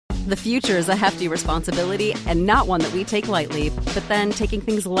The future is a hefty responsibility and not one that we take lightly, but then taking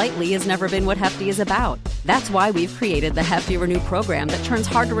things lightly has never been what Hefty is about. That's why we've created the Hefty Renew program that turns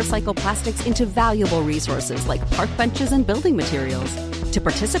hard-to-recycle plastics into valuable resources like park benches and building materials. To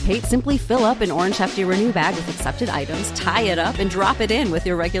participate, simply fill up an orange Hefty Renew bag with accepted items, tie it up, and drop it in with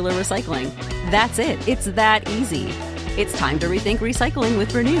your regular recycling. That's it. It's that easy. It's time to rethink recycling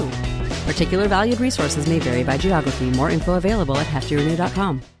with Renew. Particular valued resources may vary by geography. More info available at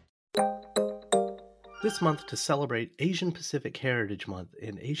heftyrenew.com. This month, to celebrate Asian Pacific Heritage Month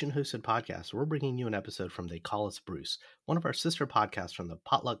and Asian hosted podcasts, we're bringing you an episode from They Call Us Bruce, one of our sister podcasts from the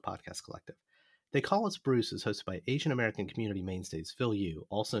Potluck Podcast Collective. They Call Us Bruce is hosted by Asian American community mainstays Phil Yu,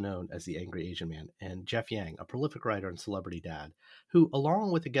 also known as the Angry Asian Man, and Jeff Yang, a prolific writer and celebrity dad, who,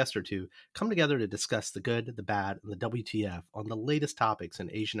 along with a guest or two, come together to discuss the good, the bad, and the WTF on the latest topics in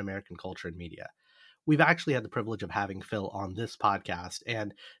Asian American culture and media. We've actually had the privilege of having Phil on this podcast,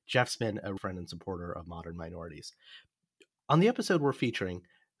 and Jeff's been a friend and supporter of modern minorities. On the episode we're featuring,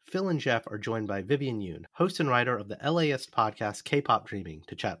 Phil and Jeff are joined by Vivian Yoon, host and writer of the LAist podcast K-Pop Dreaming,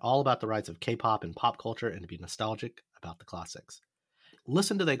 to chat all about the rise of K-pop and pop culture and to be nostalgic about the classics.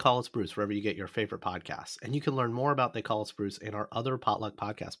 Listen to They Call Us Bruce wherever you get your favorite podcasts, and you can learn more about They Call Us Bruce and our other Potluck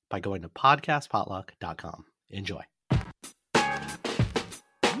podcasts by going to podcastpotluck.com. Enjoy.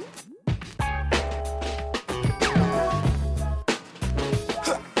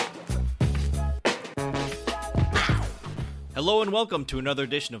 Hello and welcome to another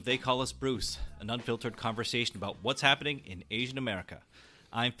edition of They Call Us Bruce, an unfiltered conversation about what's happening in Asian America.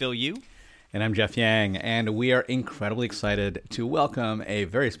 I'm Phil Yu. And I'm Jeff Yang, and we are incredibly excited to welcome a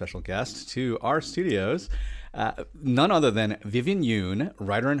very special guest to our studios, none other than Vivian Yoon,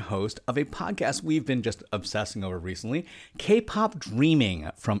 writer and host of a podcast we've been just obsessing over recently, K-Pop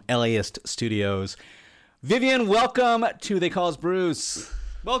Dreaming from LAist Studios. Vivian, welcome to They Call Us Bruce.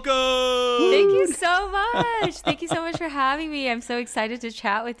 Welcome! Thank you so much. Thank you so much for having me. I'm so excited to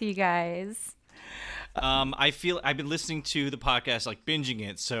chat with you guys. I feel I've been listening to the podcast, like binging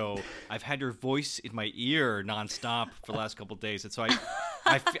it, so I've had your voice in my ear nonstop for the last couple of days, and so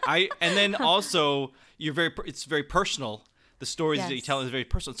I and then also it's very personal. The stories that you tell is very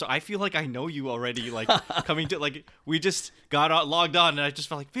personal, so I feel like I know you already. Like coming to we just logged on, and I just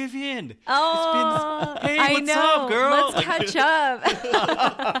felt like Vivian. Oh, hey, what's up, girl? Let's catch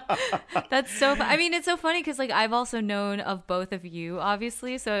up. That's so fun. I mean, it's so funny because I've also known of both of you,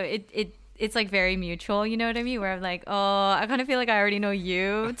 obviously, so it's like very mutual, you know what I mean? Where I'm like, oh, I kind of feel like I already know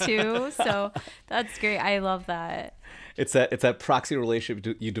you too, so that's great. I love that. It's that proxy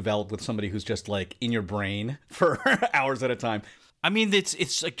relationship you develop with somebody who's just like in your brain for hours at a time. I mean,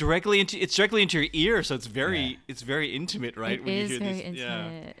 it's like directly into your ear, so it's very intimate, right? It is very intimate.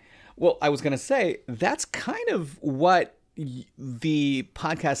 Yeah. Well, I was gonna say that's kind of what the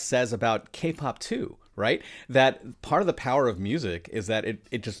podcast says about K-pop too, right? That part of the power of music is that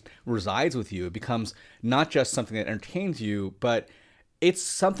it just resides with you. It becomes not just something that entertains you, but it's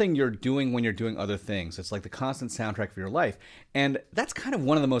something you're doing when you're doing other things. It's like the constant soundtrack of your life. And that's kind of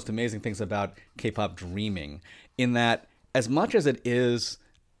one of the most amazing things about K-pop Dreaming, in that as much as it is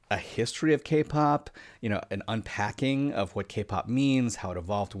a history of K-pop, an unpacking of what K-pop means, how it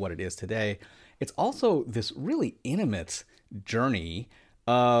evolved to what it is today, it's also this really intimate journey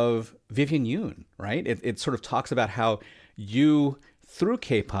of Vivian Yoon, right? It sort of talks about how you, through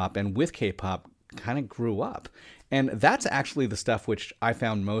K-pop and with K-pop, kind of grew up. And that's actually the stuff which I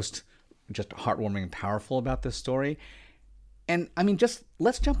found most just heartwarming and powerful about this story. And I mean, just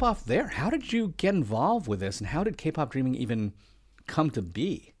let's jump off there. How did you get involved with this, and how did K-Pop Dreaming even come to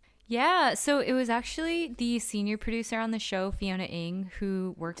be? Yeah, so it was actually the senior producer on the show, Fiona Ng,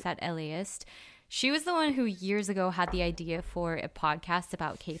 who works at LAist. She was the one who years ago had the idea for a podcast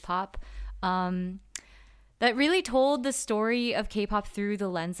about K-pop. That really told the story of K-pop through the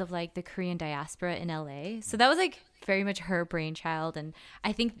lens of the Korean diaspora in LA. So that was very much her brainchild. And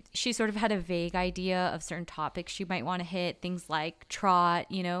I think she sort of had a vague idea of certain topics she might want to hit, things like trot,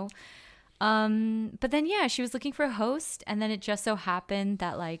 But then, she was looking for a host. And then it just so happened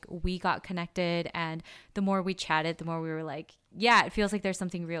that we got connected. And the more we chatted, the more we were like, yeah, it feels like there's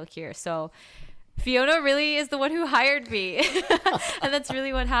something real here. So Fiona really is the one who hired me. And that's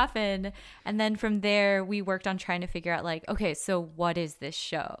really what happened. And then from there, we worked on trying to figure out okay, so what is this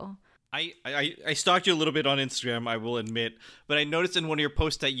show? I stalked you a little bit on Instagram, I will admit, but I noticed in one of your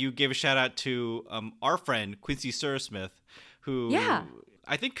posts that you gave a shout out to our friend, Quincy Surasmith, who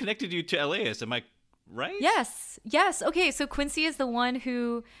I think connected you to LAist. Am I right? Yes. Okay, so Quincy is the one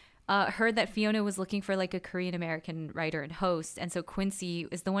who heard that Fiona was looking for a Korean American writer and host. And so Quincy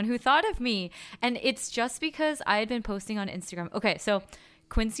is the one who thought of me. And it's just because I had been posting on Instagram. Okay, so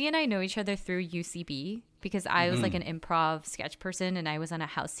Quincy and I know each other through UCB because I was like an improv sketch person and I was on a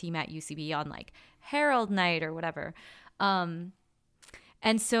house team at UCB on like Herald Night or whatever. And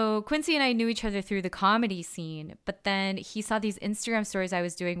so Quincy and I knew each other through the comedy scene, but then he saw these Instagram stories I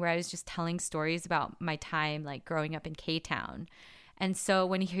was doing where I was just telling stories about my time like growing up in K-Town. And so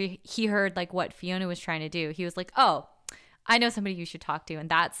when he heard like what Fiona was trying to do, he was like, oh, I know somebody you should talk to. And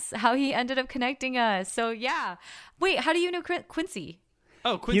that's how he ended up connecting us. So yeah. Wait, how do you know Quincy?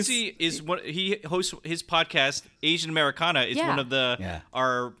 Oh, Quincy he hosts his podcast, Asian Americana. It's one of the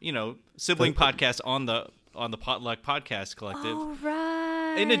our sibling podcasts on the Potluck Podcast Collective. Oh,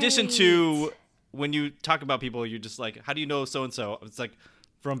 right. In addition to when you talk about people, you're just like, how do you know so and so? It's like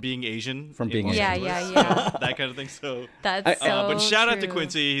from being Asian. From being Asian. Yeah. That kind of thing. So that's but shout out to true.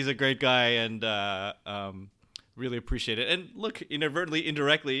 Quincy. He's a great guy and really appreciate it. And look, inadvertently,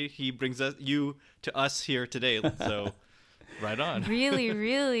 indirectly, he brings you to us here today. So right on. Really,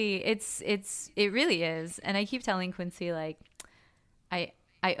 really. It really is. And I keep telling Quincy like I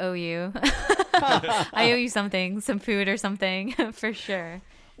owe you. I owe you something, some food or something, for sure.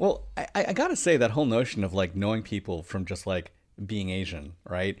 Well, I gotta say that whole notion of like knowing people from just like being Asian,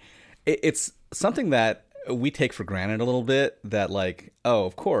 right? It's something that we take for granted a little bit. That like, oh,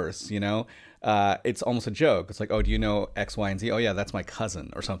 of course, it's almost a joke. It's like, oh, do you know X, Y, and Z? Oh yeah, that's my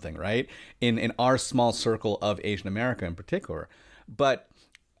cousin or something, right? In our small circle of Asian America in particular, but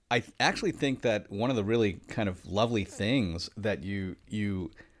I actually think that one of the really kind of lovely things that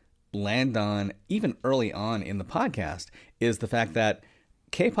you land on even early on in the podcast is the fact that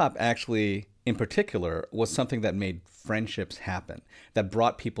K-pop actually, in particular, was something that made friendships happen, that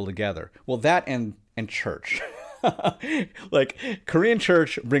brought people together. Well, that and church. Like Korean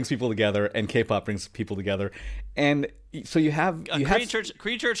church brings people together and K-pop brings people together. And so you have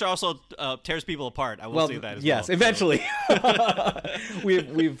Korean church also tears people apart. I will say that as yes, well. eventually.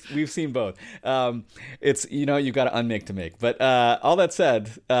 we've seen both. It's you've got to unmake to make. But all that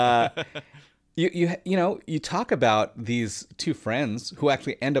said, you talk about these two friends who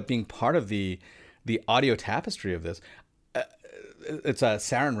actually end up being part of the audio tapestry of this. It's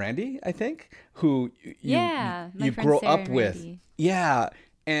Sarah and Randy, I think, who you grow up with. Randy. Yeah.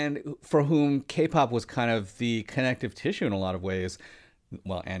 And for whom K-pop was kind of the connective tissue in a lot of ways,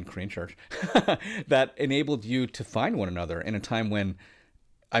 well, and Korean church, that enabled you to find one another in a time when,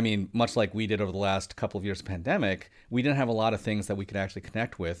 I mean, much like we did over the last couple of years of pandemic, we didn't have a lot of things that we could actually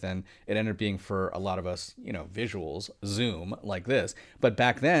connect with. And it ended up being for a lot of us, visuals, Zoom like this. But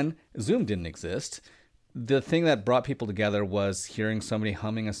back then, Zoom didn't exist. The thing that brought people together was hearing somebody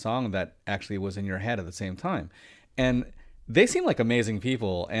humming a song that actually was in your head at the same time. And they seem like amazing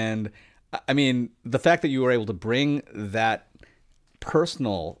people. And I mean, the fact that you were able to bring that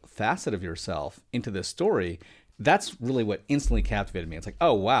personal facet of yourself into this story, that's really what instantly captivated me. It's like,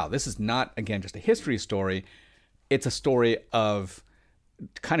 oh, wow, this is not, again, just a history story. It's a story of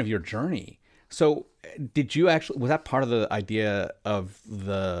kind of your journey. So was that part of the idea of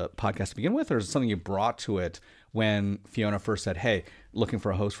the podcast to begin with, or is it something you brought to it when Fiona first said, hey, looking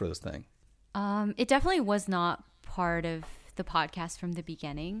for a host for this thing? It definitely was not part of the podcast from the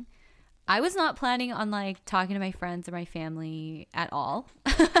beginning. I was not planning on like talking to my friends or my family at all.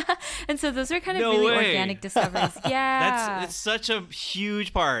 And so those are kind of organic discoveries. Yeah. It's such a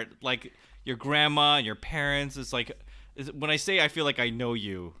huge part. Like your grandma and your parents. It's like, when I say I feel like I know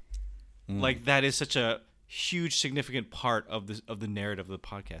you, like that is such a huge, significant part of the narrative of the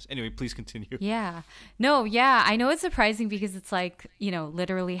podcast. Anyway, please continue. Yeah. No, yeah. I know it's surprising because it's like,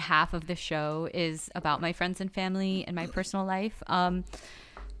 literally half of the show is about my friends and family and my personal life.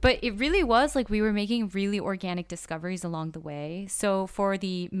 But it really was like we were making really organic discoveries along the way. So for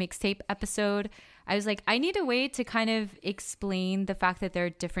the mixtape episode, I was like, I need a way to kind of explain the fact that there are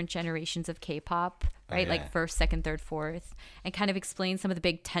different generations of K-pop, right? Like first, second, third, fourth, and kind of explain some of the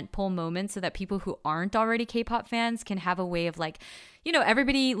big tentpole moments so that people who aren't already K-pop fans can have a way of like,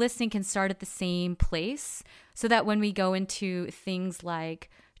 everybody listening can start at the same place so that when we go into things like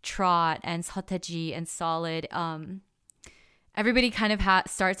Trot and Seotaeji and Solid, everybody kind of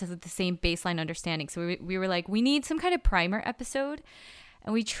starts with the same baseline understanding. So we were like, we need some kind of primer episode.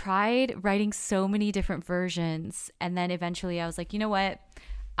 And we tried writing so many different versions. And then eventually I was like, you know what?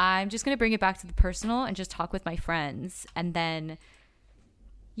 I'm just going to bring it back to the personal and just talk with my friends. And then,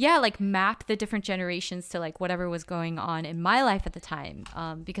 like map the different generations to like whatever was going on in my life at the time.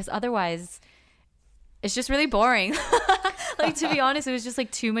 Because otherwise, it's just really boring. Like, to be honest, it was just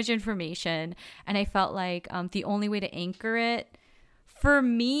like too much information. And I felt like the only way to anchor it For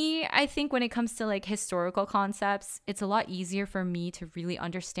me, I think when it comes to like historical concepts, it's a lot easier for me to really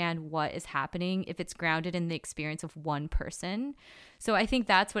understand what is happening if it's grounded in the experience of one person. So I think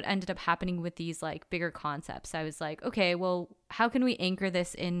that's what ended up happening with these like bigger concepts. I was like, okay, well, how can we anchor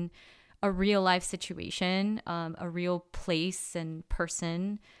this in a real life situation, a real place and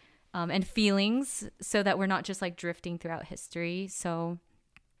person, and feelings, so that we're not just like drifting throughout history. So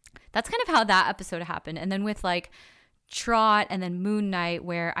that's kind of how that episode happened. And then with like Trot and then Moon Knight,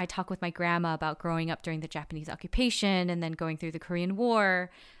 where I talk with my grandma about growing up during the Japanese occupation and then going through the Korean War.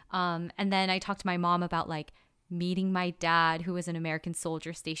 And then I talked to my mom about like meeting my dad, who was an American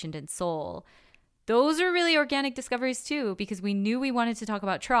soldier stationed in Seoul. Those are really organic discoveries too, because we knew we wanted to talk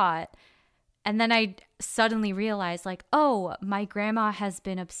about Trot. And then I suddenly realized like, oh, my grandma has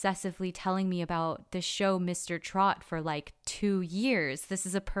been obsessively telling me about the show Mr. Trot for like 2 years. This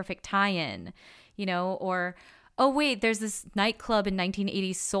is a perfect tie-in, you know, or oh, wait, there's this nightclub in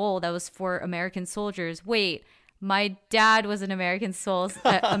 1980s Seoul that was for American soldiers. Wait, my dad was an American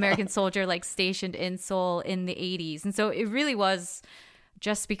soldier like stationed in Seoul in the 80s. And so it really was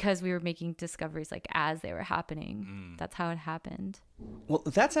just because we were making discoveries like as they were happening. That's how it happened. Well,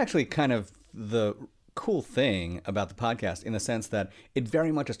 that's actually kind of the cool thing about the podcast, in the sense that it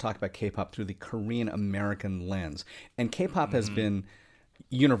very much is talked about K-pop through the Korean American lens. And K-pop has been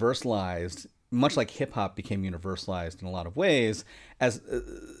universalized, much like hip-hop became universalized in a lot of ways, as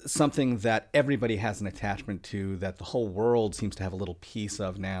something that everybody has an attachment to, that the whole world seems to have a little piece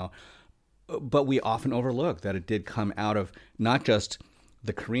of now. But we often overlook that it did come out of not just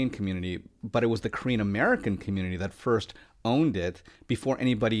the Korean community, but it was the Korean American community that first owned it before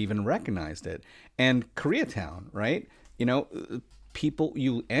anybody even recognized it. And Koreatown, right? You know, people,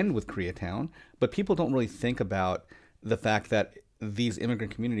 you end with Koreatown, but people don't really think about the fact that these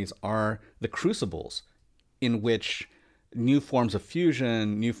immigrant communities are the crucibles in which new forms of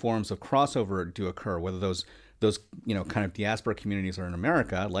fusion, new forms of crossover do occur, whether those you know, kind of diaspora communities are in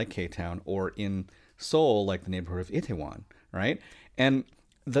America, like K-Town, or in Seoul, like the neighborhood of Itaewon, right? And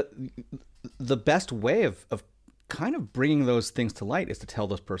the best way of kind of bringing those things to light is to tell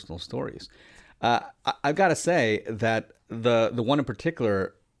those personal stories. I've got to say that the one in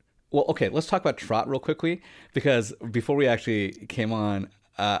particular. Well, okay, let's talk about Trot real quickly, because before we actually came on,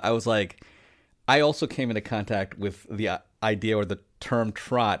 I was like, I also came into contact with the idea or the term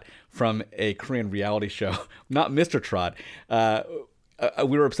Trot from a Korean reality show, not Mr. Trot.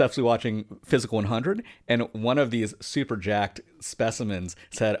 We were obsessively watching Physical 100, and one of these super jacked specimens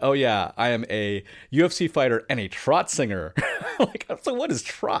said, oh yeah, I am a UFC fighter and a trot singer. Like, so what is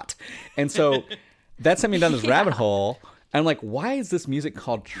Trot? And so that sent me down this rabbit hole. I'm like, why is this music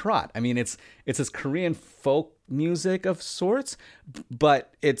called Trot? I mean, it's this Korean folk music of sorts,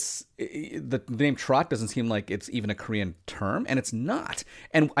 but the name Trot doesn't seem like it's even a Korean term, and it's not.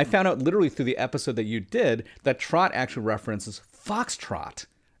 And I found out literally through the episode that you did that Trot actually references foxtrot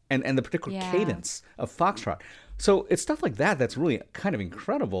and the particular cadence of foxtrot. So it's stuff like that that's really kind of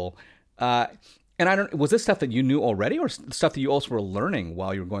incredible. And was this stuff that you knew already, or stuff that you also were learning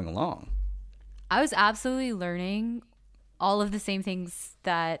while you were going along? I was absolutely learning all of the same things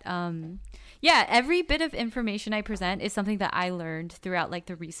that, every bit of information I present is something that I learned throughout like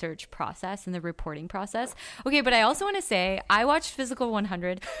the research process and the reporting process. Okay, but I also want to say I watched Physical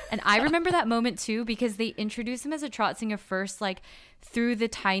 100, and I remember that moment too, because they introduced him as a trot singer first, like through the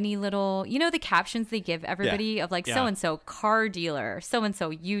tiny little, you know, the captions they give everybody of like so-and-so car dealer, so-and-so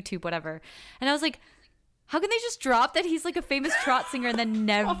YouTube, whatever. And I was like, how can they just drop that he's like a famous trot singer and then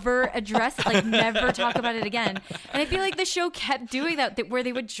never address it, like never talk about it again? And I feel like the show kept doing that where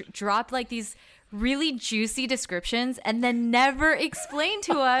they would drop like these really juicy descriptions and then never explain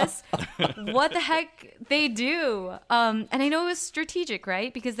to us what the heck they do. And I know it was strategic,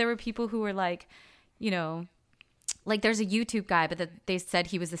 right? Because there were people who were like, you know, like there's a YouTube guy, but they said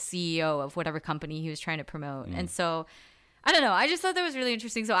he was the CEO of whatever company he was trying to promote. And so I don't know. I just thought that was really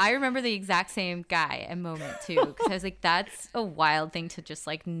interesting. So I remember the exact same guy and moment too, because I was like, that's a wild thing to just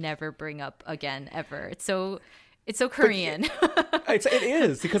like never bring up again ever. It's so Korean. It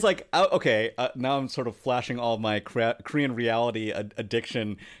is, because like, now I'm sort of flashing all my Korean reality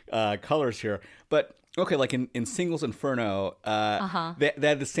addiction colors here. But okay, like in Singles Inferno, they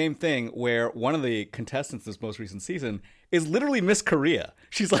had the same thing where one of the contestants this most recent season is literally Miss Korea.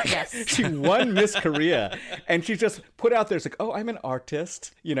 She's like, she won Miss Korea, and she just put out there, it's like, oh, I'm an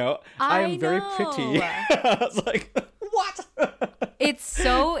artist, you know, I am very pretty. I was like, what? It's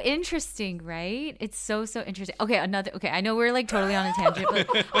so interesting, right? It's so interesting. Okay, I know we're like totally on a tangent,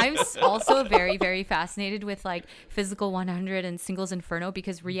 but I'm also very, very fascinated with like Physical 100 and Singles Inferno,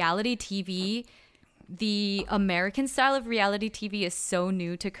 because reality TV the American style of reality TV is so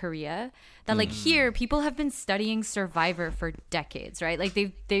new to Korea that like here people have been studying Survivor for decades, right? Like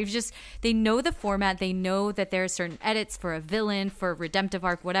they know the format, they know that there are certain edits for a villain, for a redemptive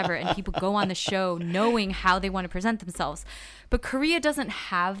arc, whatever, and people go on the show knowing how they want to present themselves. But Korea doesn't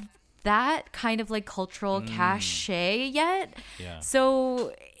have that kind of like cultural cachet yet. Yeah.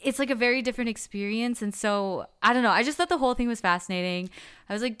 So it's like a very different experience. And so I don't know. I just thought the whole thing was fascinating.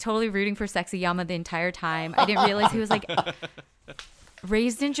 I was like totally rooting for Sexyama the entire time. I didn't realize he was like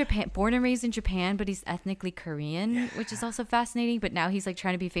raised in Japan, born and raised in Japan, but he's ethnically Korean, which is also fascinating. But now he's like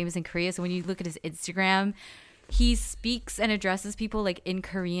trying to be famous in Korea. So when you look at his Instagram, he speaks and addresses people like in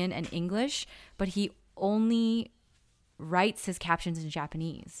Korean and English, but he only writes his captions in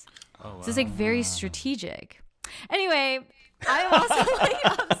Japanese. Oh, wow. So it's like very strategic. Anyway, I'm also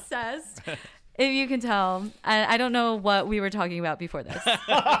like obsessed, if you can tell. I don't know what we were talking about before this. All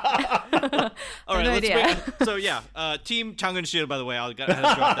right, let's wait. So yeah, Team Chang Eun-sil, by the way, I had to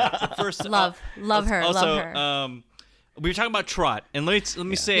drop that. But first, love her. Also, love her. We were talking about Trot, and let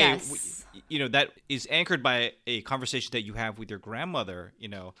me say, Yes. you know, that is anchored by a conversation that you have with your grandmother, you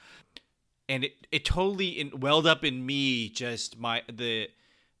know, and it totally welled up in me just my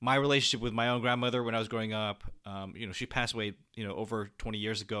relationship with my own grandmother when I was growing up. You know, she passed away, you know, over 20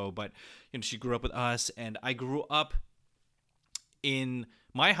 years ago, but you know, she grew up with us, and I grew up in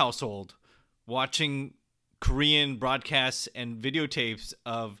my household watching Korean broadcasts and videotapes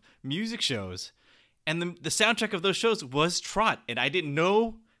of music shows, and the soundtrack of those shows was Trot, and I didn't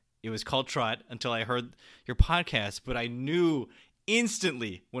know it was called Trot until I heard your podcast, but I knew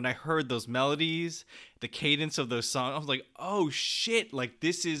instantly when I heard those melodies, the cadence of those songs. I was like, oh shit, like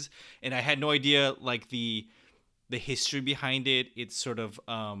this is, and I had no idea like the history behind it. It's sort of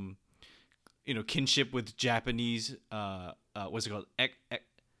you know, kinship with Japanese what's it called?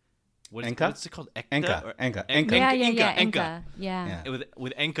 What's it called? Enka. Yeah.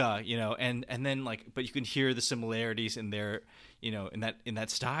 With Enka, you know, and then like, but you can hear the similarities in their, you know, in that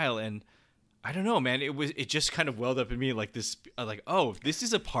style. And I don't know, man, it just kind of welled up in me like this, like, oh, this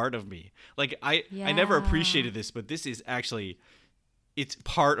is a part of me. Like I never appreciated this, but this is actually, it's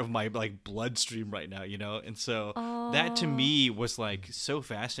part of my like bloodstream right now, you know? And so that to me was like so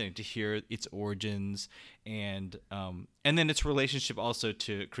fascinating to hear its origins and then its relationship also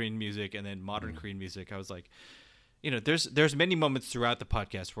to Korean music and then modern Korean music. I was like, you know, there's many moments throughout the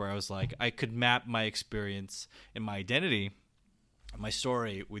podcast where I was like, I could map my experience and my identity, my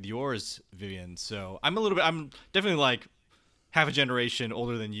story with yours, Vivian. So I'm definitely like half a generation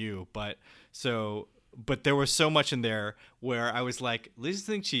older than you, but there was so much in there where I was like,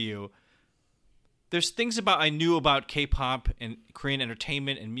 listening to you, there's things I knew about K-pop and Korean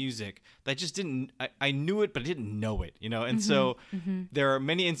entertainment and music that I just didn't, I knew it, but I didn't know it, you know? And so there are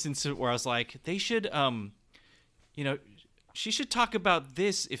many instances where I was like, they should, you know, she should talk about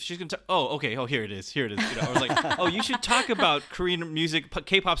this if she's going to here it is. You know, I was like, oh, you should talk about Korean music,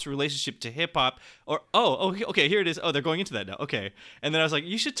 K-pop's relationship to hip-hop, or, okay, here it is. Oh, they're going into that now. Okay. And then I was like,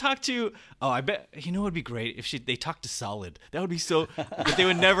 you should talk to, I bet, you know what would be great if they talked to Solid. That would be so, but they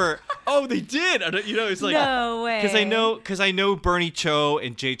would never, they did. You know, it's like, no way. Because I know Bernie Cho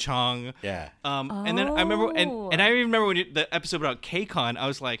and Jay Chong. Yeah. And then I remember, and I remember when the episode about K-Con, I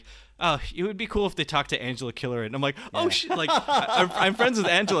was like, oh, it would be cool if they talked to Angela Killer. And I'm like, oh, shit. Like, I'm friends with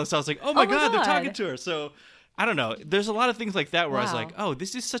Angela. So I was like, oh my God, they're talking to her. So I don't know. There's a lot of things like that where I was like, oh,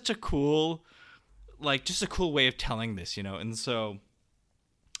 this is such a cool, like, just a cool way of telling this, you know? And so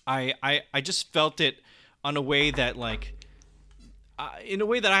I just felt it on a way that, like, in a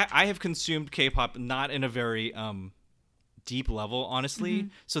way that I have consumed K-pop, not in a very deep level, honestly.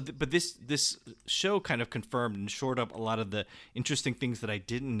 So but this show kind of confirmed and shored up a lot of the interesting things that I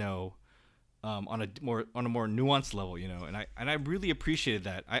didn't know on a more nuanced level, you know. And I really appreciated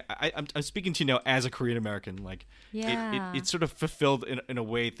that. I'm speaking to you now as a Korean American, like it sort of fulfilled in a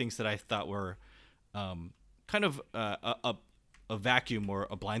way things that I thought were kind of a vacuum or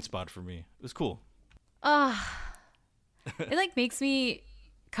a blind spot for me. It was cool. It like makes me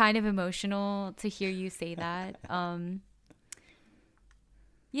kind of emotional to hear you say that.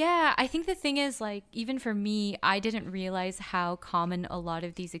 Yeah, I think the thing is, like, even for me, I didn't realize how common a lot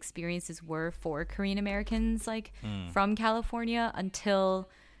of these experiences were for Korean Americans, like, from California until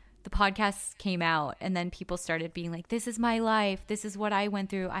the podcast came out. And then people started being like, this is my life. This is what I went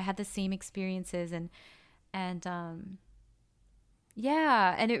through. I had the same experiences. And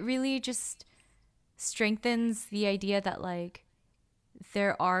yeah, and it really just strengthens the idea that, like,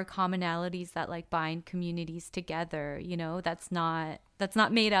 there are commonalities that like bind communities together, you know. That's not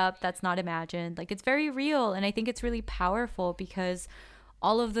made up, that's not imagined, like it's very real. And I think it's really powerful because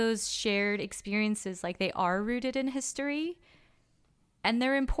all of those shared experiences, like they are rooted in history and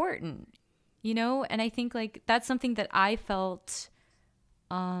they're important, you know? And I think like that's something that I felt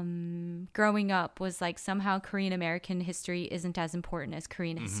growing up, was like somehow Korean American history isn't as important as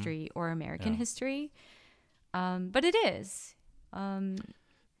Korean history or American history. But it is.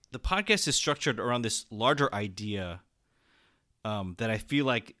 The podcast is structured around this larger idea that I feel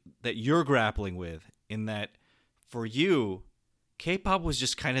like that you're grappling with, in that for you, K-pop was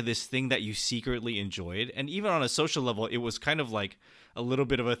just kind of this thing that you secretly enjoyed. And even on a social level, it was kind of like a little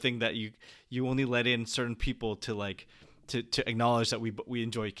bit of a thing that you only let in certain people to like to acknowledge that we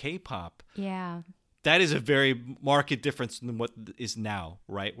enjoy K-pop. Yeah. That is a very marked difference than what is now,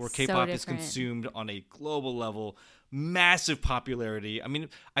 right? Where K-pop is different. consumed on a global level, massive popularity. I mean,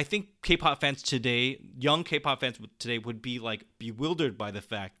 I think K-pop fans today, young K-pop fans today, would be like bewildered by the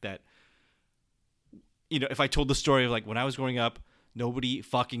fact that, you know, if I told the story of like when I was growing up, nobody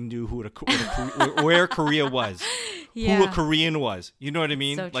fucking knew where Korea was, who a Korean was. You know what I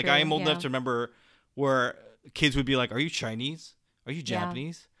mean? So like true, I am old enough to remember where kids would be like, "Are you Chinese? Are you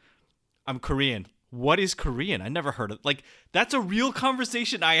Japanese? I'm Korean." What is Korean? I never heard of. Like, that's a real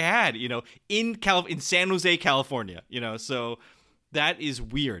conversation I had, you know, in San Jose, California, you know. So that is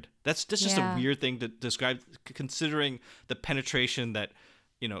weird. That's just a weird thing to describe, considering the penetration that,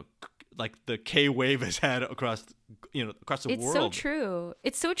 you know, like the K wave has had across the world. It's so true.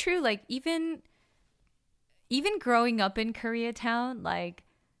 It's so true. Like even growing up in Koreatown, like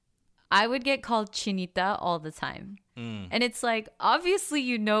I would get called Chinita all the time. And it's like, obviously,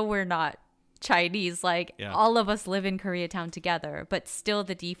 you know, we're not Chinese. Like all of us live in Koreatown together, but still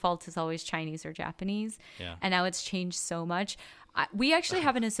the default is always Chinese or Japanese. Yeah. And now it's changed so much. We actually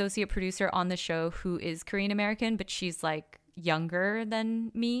have an associate producer on the show who is Korean American, but she's like younger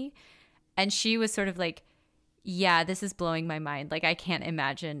than me. And she was sort of like, yeah, this is blowing my mind. Like, I can't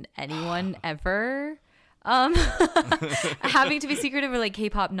imagine anyone ever having to be secretive, or like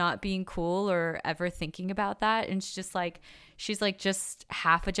K-pop not being cool, or ever thinking about that. And it's just like, she's like just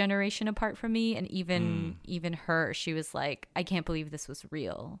half a generation apart from me. And even her, she was like, I can't believe this was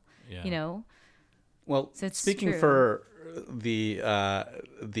real, you know? Well, So it's speaking true. for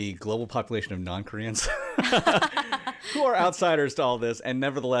the global population of non-Koreans who are outsiders to all this, and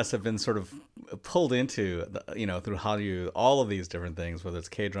nevertheless have been sort of pulled into, you know, through Hallyu, all of these different things, whether it's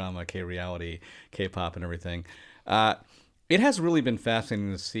K-drama, K-reality, K-pop, and everything. It has really been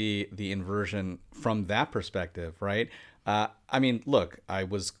fascinating to see the inversion from that perspective, right? I mean, look, I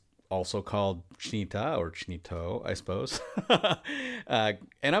was also called Chinita or Chinito, I suppose.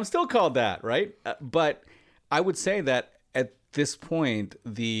 And I'm still called that, right? But I would say that at this point,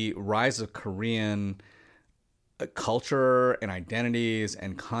 the rise of Korean culture and identities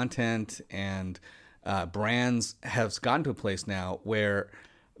and content and brands has gotten to a place now where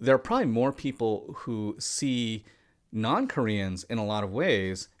there are probably more people who see non-Koreans in a lot of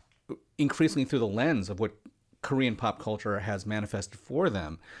ways increasingly through the lens of what Korean pop culture has manifested for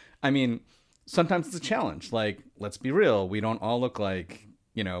them. I mean, sometimes it's a challenge. Like, let's be real, we don't all look like,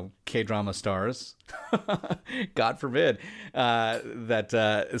 you know, K-drama stars. God forbid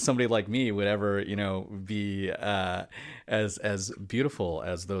that somebody like me would ever, you know, be as beautiful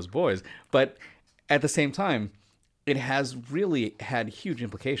as those boys. But at the same time, it has really had huge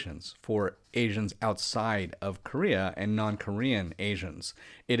implications for Asians outside of Korea and non-Korean Asians.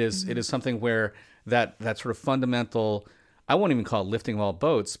 It is something where that sort of fundamental, I won't even call it lifting of all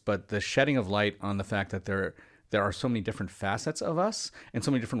boats, but the shedding of light on the fact that there are so many different facets of us and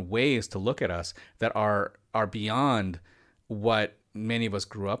so many different ways to look at us that are beyond what many of us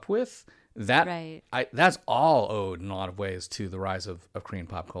grew up with. That that's all owed in a lot of ways to the rise of Korean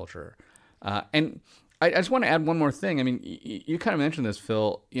pop culture. And I just want to add one more thing. I mean, you kind of mentioned this,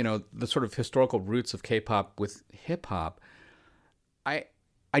 Phil, you know, the sort of historical roots of K-pop with hip-hop.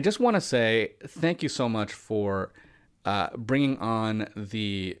 I just want to say thank you so much for bringing on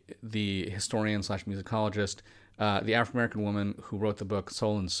the historian / musicologist, the African-American woman who wrote the book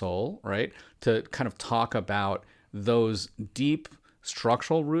Soul and Soul, right? To kind of talk about those deep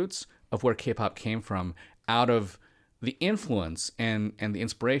structural roots of where K-pop came from, out of the influence and the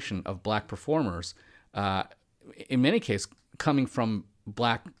inspiration of Black performers, in many cases coming from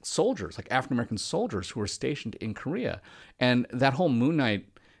Black soldiers, like African-American soldiers who were stationed in Korea. And that whole Moon Knight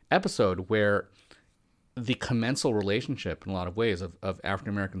episode where the commensal relationship in a lot of ways of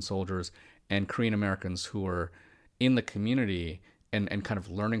African-American soldiers and Korean Americans who were in the community and kind of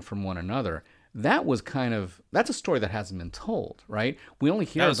learning from one another, that's a story that hasn't been told, right? We only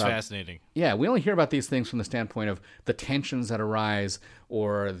hear That was about fascinating. Yeah, we only hear about these things from the standpoint of the tensions that arise,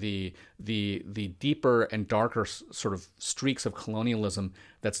 or the deeper and darker sort of streaks of colonialism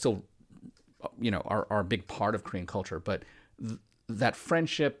that still, are a big part of Korean culture. But that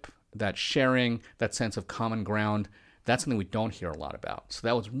friendship, that sharing, that sense of common ground, that's something we don't hear a lot about. So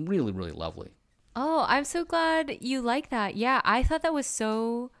that was really, really lovely. Oh, I'm so glad you like that. Yeah, I thought that was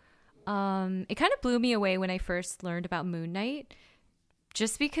so. It kind of blew me away when I first learned about Moon Knight,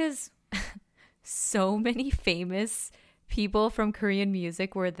 just because so many famous people from Korean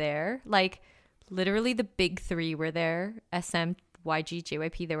music were there. Like, literally the big three were there. SM, YG,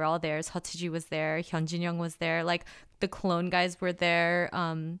 JYP, they were all there. Seo was there. Hyunjin Young was there. Like, the Clone guys were there.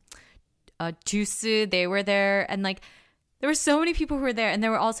 Juice, they were there. And, like, there were so many people who were there. And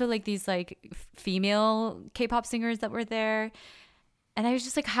there were also, like, these, like, female K-pop singers that were there. And I was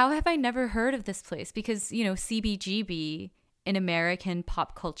just like, how have I never heard of this place? Because, CBGB in American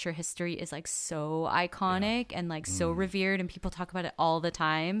pop culture history is like so iconic and like so revered, and people talk about it all the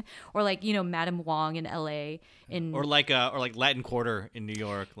time. Or like, Madame Wong in LA or like Latin Quarter in New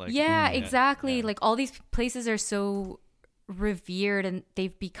York. Like exactly. Yeah. Like all these places are so revered and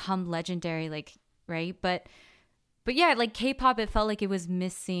they've become legendary, like, right? But yeah, like K-pop, it felt like it was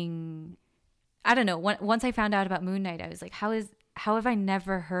missing. I don't know. Once I found out about Moon Knight, I was like, how have I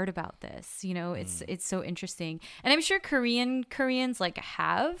never heard about this? It's so interesting. And I'm sure Koreans like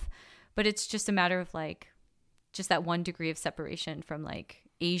have, but it's just a matter of like just that one degree of separation from like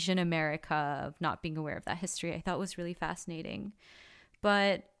Asian America, of not being aware of that history. I thought was really fascinating.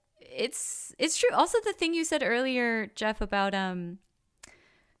 But it's true. Also, the thing you said earlier, Jeff, about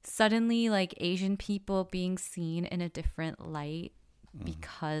suddenly like Asian people being seen in a different light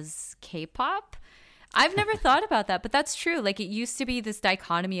because K-pop. I've never thought about that, but that's true. Like, it used to be this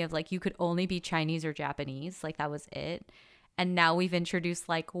dichotomy of like you could only be Chinese or Japanese, like that was it. And now we've introduced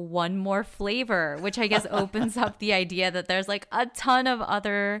like one more flavor, which I guess opens up the idea that there's like a ton of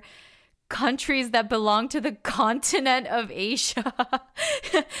other countries that belong to the continent of Asia.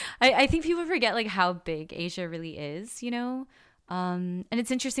 I think people forget like how big Asia really is, and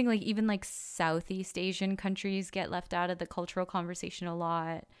it's interesting, like even like Southeast Asian countries get left out of the cultural conversation a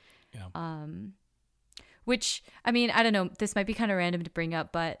lot. Yeah. Which, I mean, I don't know, this might be kind of random to bring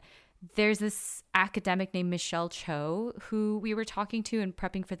up, but there's this academic named Michelle Cho who we were talking to and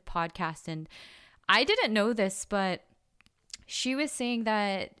prepping for the podcast. And I didn't know this, but she was saying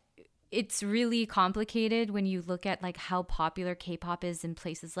that it's really complicated when you look at like how popular K-pop is in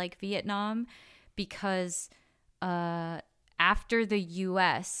places like Vietnam, because after the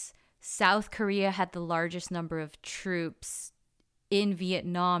US, South Korea had the largest number of troops in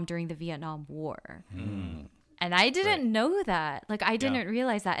Vietnam during the Vietnam War. And I didn't know that. Like, I didn't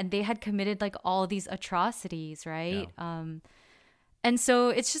realize that. And they had committed like all these atrocities, right? Yeah. And so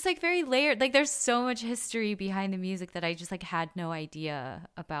it's just like very layered. Like, there's so much history behind the music that I just like had no idea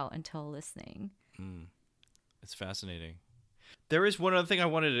about until listening. It's fascinating. There is one other thing I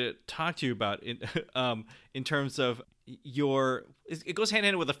wanted to talk to you about in terms of it goes hand in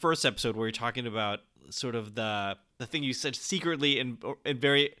hand with the first episode where you're talking about sort of the thing you said secretly and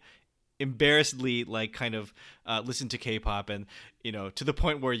very embarrassedly like kind of listen to K-pop, and to the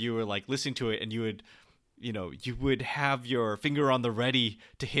point where you were like listening to it and you would have your finger on the ready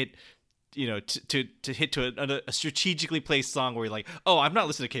to hit to hit to a strategically placed song where you're like, oh, I'm not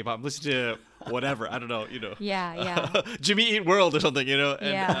listening to K-pop, I'm listening to whatever, I don't know, yeah Jimmy Eat World or something, and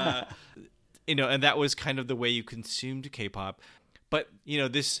yeah. And that was kind of the way you consumed K-pop. But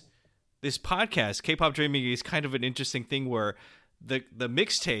this podcast, K-pop Dreaming, is kind of an interesting thing where the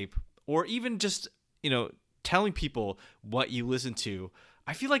mixtape, or even just telling people what you listen to,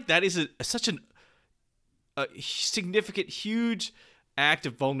 I feel like that is such a significant, huge act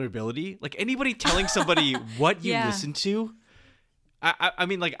of vulnerability. Like, anybody telling somebody what you listen to, I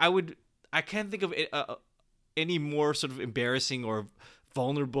mean, like, I can't think of any more sort of embarrassing or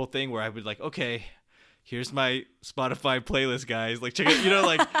vulnerable thing where I would like, okay, here's my Spotify playlist, guys, like check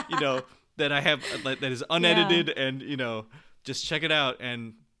it, that I have that is unedited, and just check it out.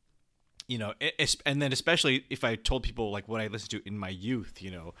 And and then especially if I told people like what I listened to in my youth,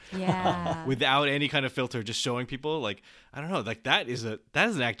 without any kind of filter, just showing people, like, I don't know, like that is an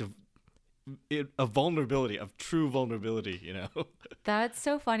act of vulnerability, of true vulnerability, That's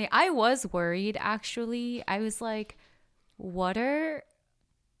so funny. I was worried, actually. I was like, what are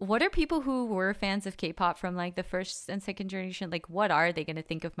people who were fans of K-pop from like the first and second generation, like what are they going to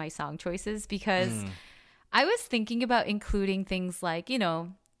think of my song choices? Because I was thinking about including things like,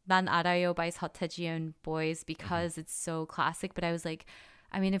 난 알아요 by Seo and Boys, because it's so classic. But I was like,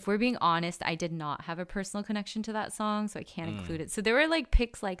 I mean, if we're being honest, I did not have a personal connection to that song, so I can't include it. So there were like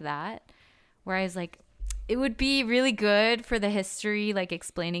picks like that where I was like, it would be really good for the history, like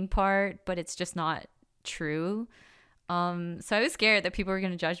explaining part, but it's just not true. So I was scared that people were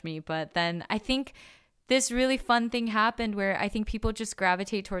going to judge me. But then I think this really fun thing happened where I think people just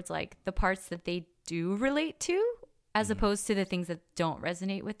gravitate towards like the parts that they do relate to, as opposed to the things that don't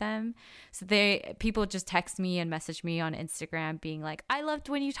resonate with them. So people just text me and message me on Instagram being like, I loved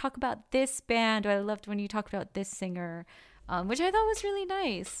when you talk about this band, or I loved when you talked about this singer, which I thought was really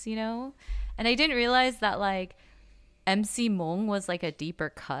nice, you know? And I didn't realize that like MC Mong was like a deeper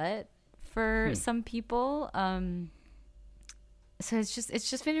cut for some people. So it's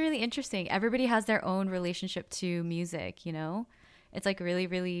just been really interesting. Everybody has their own relationship to music, you know? It's like really,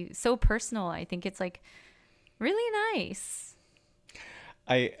 really so personal. I think it's like really nice.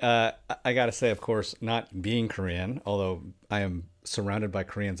 I gotta say, of course, not being Korean, although I am surrounded by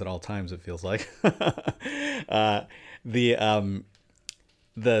Koreans at all times, it feels like.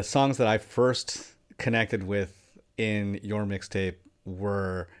 The songs that I first connected with in your mixtape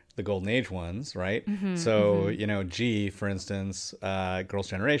were the Golden Age ones, right? So, you know, G, for instance, Girls'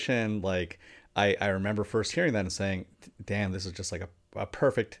 Generation, like I remember first hearing that and saying, damn, this is just like a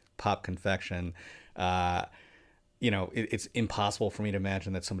perfect pop confection. You know, it's impossible for me to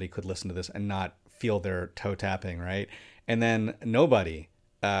imagine that somebody could listen to this and not feel their toe tapping, right? And then Nobody,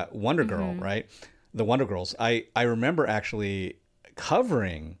 Wonder Girl, right? The Wonder Girls. I remember actually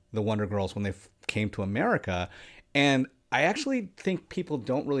covering the Wonder Girls when they came to America. And I actually think people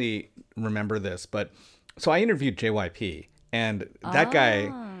don't really remember this, but so I interviewed JYP, and that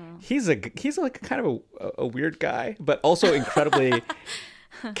guy, he's like kind of a weird guy, but also incredibly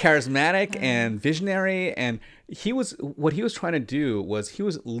charismatic and visionary. And what he was trying to do was he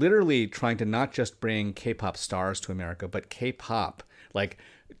was literally trying to not just bring K-pop stars to America, but K-pop, like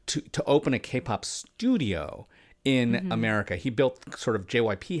to open a K-pop studio in America. He built sort of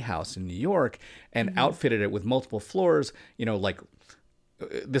JYP House in New York and outfitted it with multiple floors, you know, like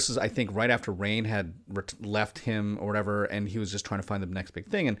this is, I think, right after Rain had left him or whatever, and he was just trying to find the next big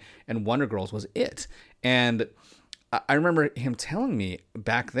thing, and Wonder Girls was it. And I remember him telling me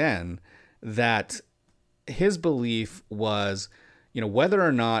back then that his belief was, you know, whether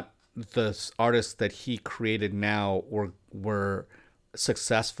or not the artists that he created now were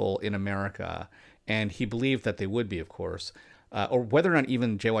successful in America, and he believed that they would be, of course, or whether or not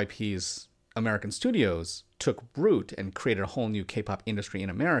even JYP's American studios took root and created a whole new K-pop industry in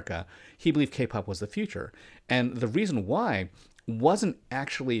America, he believed K-pop was the future. And the reason why wasn't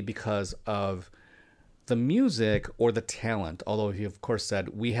actually because of the music or the talent, although he, of course, said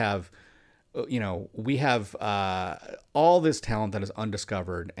we have all this talent that is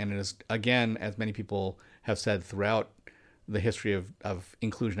undiscovered, and it is, again, as many people have said throughout the history of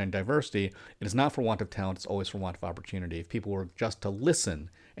inclusion and diversity, it is not for want of talent, it's always for want of opportunity. If people were just to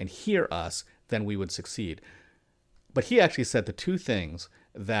listen and hear us, then we would succeed. But he actually said the two things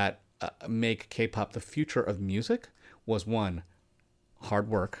that make K-pop the future of music was, one, hard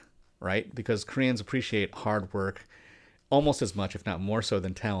work, right? Because Koreans appreciate hard work almost as much, if not more so,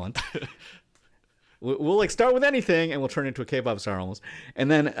 than talent. We'll like start with anything and we'll turn into a K-pop star almost. And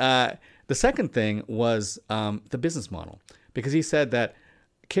then the second thing was the business model, because he said that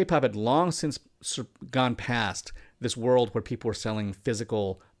K-pop had long since gone past this world where people were selling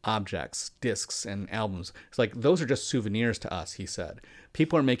physical objects, discs, and albums. It's like, those are just souvenirs to us, he said.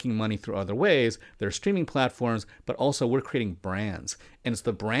 People are making money through other ways. There are streaming platforms, but also we're creating brands. And it's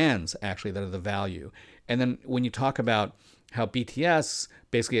the brands, actually, that are the value. And then when you talk about how BTS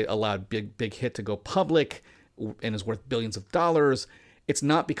basically allowed Big Hit to go public and is worth billions of dollars, it's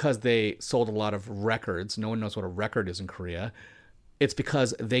not because they sold a lot of records. No one knows what a record is in Korea. It's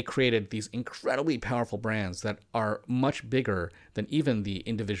because they created these incredibly powerful brands that are much bigger than even the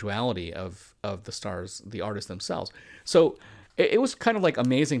individuality of the stars, the artists themselves. So it was kind of like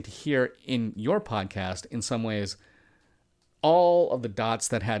amazing to hear in your podcast, in some ways, all of the dots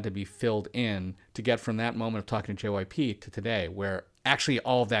that had to be filled in to get from that moment of talking to JYP to today, where actually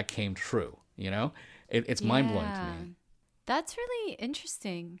all of that came true, you know? It's mind-blowing to me. That's really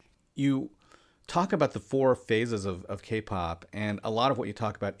interesting. You talk about the 4 phases of K-pop, and a lot of what you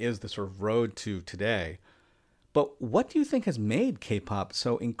talk about is the sort of road to today. But what do you think has made K-pop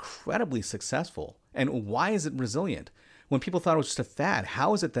so incredibly successful? And why is it resilient? When people thought it was just a fad,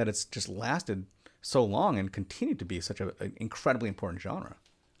 how is it that it's just lasted so long and continued to be such an incredibly important genre?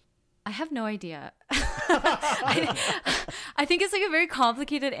 I have no idea. I think it's like a very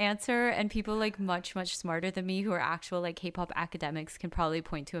complicated answer, and people like much, much smarter than me who are actual like K-pop academics can probably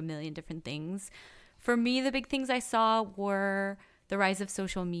point to a million different things. For me, the big things I saw were the rise of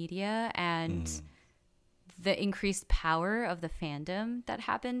social media and the increased power of the fandom that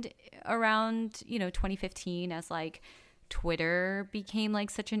happened around, 2015 as like Twitter became like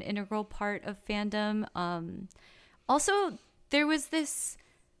such an integral part of fandom. Also, there was this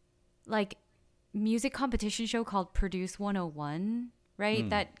like music competition show called Produce 101, right?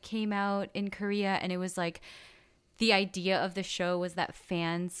 That came out in Korea, and it was like the idea of the show was that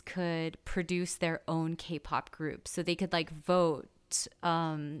fans could produce their own K-pop group. So they could like vote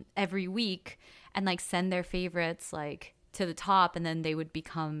every week and like send their favorites like to the top, and then they would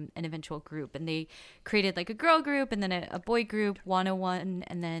become an eventual group. And they created like a girl group and then a boy group, 101,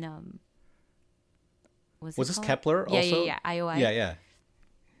 and then was this called? Yeah, Kepler also? yeah, IOI. Yeah.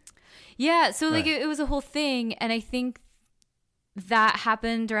 Yeah, so like Right. it was a whole thing, and I think that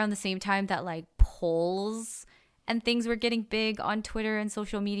happened around the same time that like polls and things were getting big on Twitter and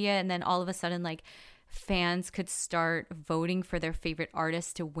social media, and then all of a sudden like fans could start voting for their favorite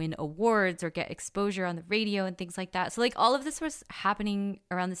artists to win awards or get exposure on the radio and things like that. So like all of this was happening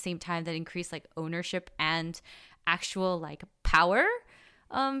around the same time that increased like ownership and actual like power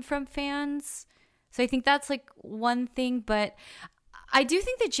from fans. So I think that's like one thing, but I do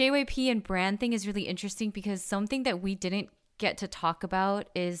think the JYP and brand thing is really interesting because something that we didn't get to talk about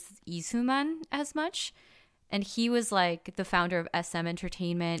is Lee Soo-man as much. And he was like the founder of SM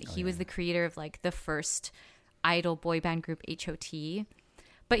Entertainment. He was the creator of like the first idol boy band group HOT.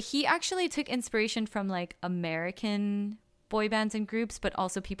 But he actually took inspiration from like American boy bands and groups, but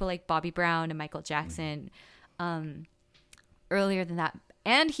also people like Bobby Brown and Michael Jackson earlier than that.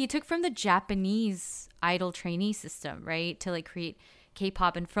 And he took from the Japanese idol trainee system, right, to like create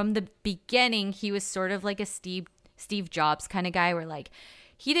K-pop. And from the beginning, he was sort of like a Steve Jobs kind of guy where like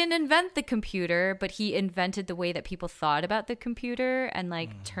he didn't invent the computer, but he invented the way that people thought about the computer and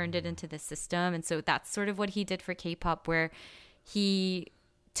like turned it into the system. And so that's sort of what he did for K-pop, where he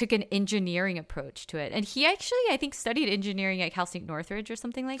took an engineering approach to it. And he actually, I think, studied engineering at Cal State Northridge or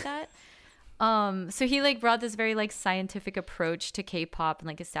something like that. So he like brought this very like scientific approach to K-pop and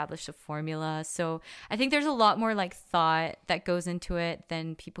like established a formula. So I think there's a lot more like thought that goes into it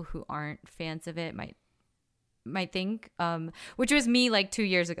than people who aren't fans of it might think, which was me like 2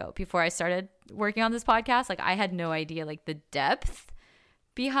 years ago before I started working on this podcast. Like I had no idea like the depth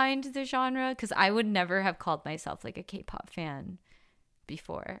behind the genre, because I would never have called myself like a K-pop fan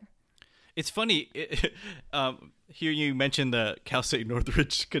before. It's funny, here you mentioned the Cal State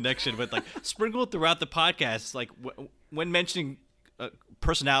Northridge connection, but like sprinkled throughout the podcast, like when mentioning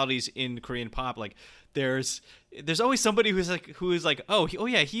personalities in Korean pop, like there's always somebody who is like, oh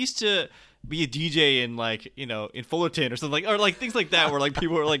yeah, he used to be a DJ in like, in Fullerton or something, or like things like that, where like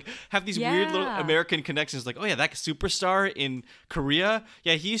people are like have these weird little American connections, like, oh yeah, that superstar in Korea,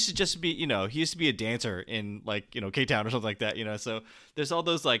 yeah, he used to just be, he used to be a dancer in like, K-Town or something like that, so there's all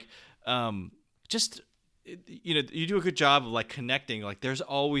those like just, you do a good job of like connecting. Like there's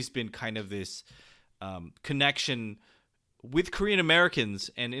always been kind of this connection with Korean Americans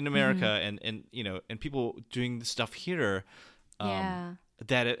and in America and people doing the stuff here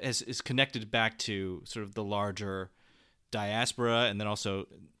that is connected back to sort of the larger diaspora and then also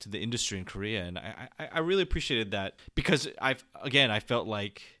to the industry in Korea. And I really appreciated that, because I felt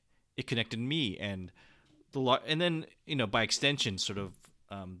like it connected me and then by extension sort of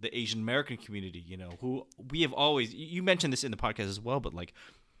the Asian American community, who we have always, you mentioned this in the podcast as well, but like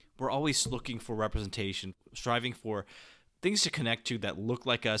we're always looking for representation, striving for things to connect to that look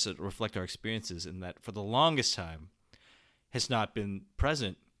like us, that reflect our experiences, and that for the longest time has not been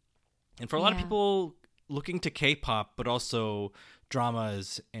present. And for a lot of people looking to K-pop, but also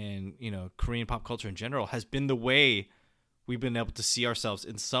dramas and, Korean pop culture in general, has been the way we've been able to see ourselves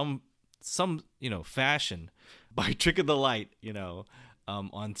in some fashion by trick of the light,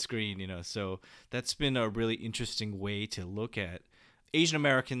 on screen, so that's been a really interesting way to look at Asian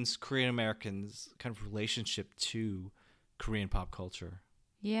Americans, Korean Americans kind of relationship to Korean pop culture.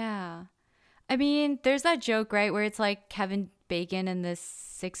 Yeah. I mean, there's that joke, right, where it's like Kevin Bacon and the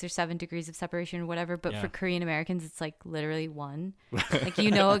 6 or 7 degrees of separation or whatever, but for Korean Americans, it's like literally one. Like,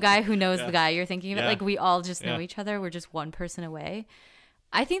 a guy who knows the guy you're thinking about. Like, we all just know each other. We're just one person away.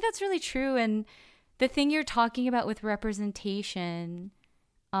 I think that's really true. And the thing you're talking about with representation,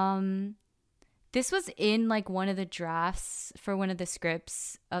 this was in like one of the drafts for one of the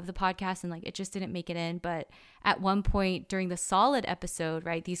scripts of the podcast, and like it just didn't make it in. But at one point during the Solid episode,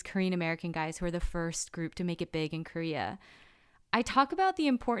 right, these Korean American guys who are the first group to make it big in Korea, I talk about the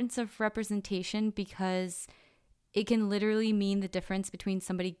importance of representation because it can literally mean the difference between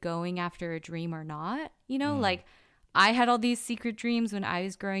somebody going after a dream or not. Like I had all these secret dreams when I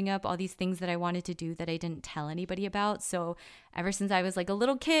was growing up, all these things that I wanted to do that I didn't tell anybody about. So ever since I was like a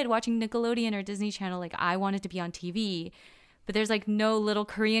little kid watching Nickelodeon or Disney Channel, like I wanted to be on TV, but there's like no little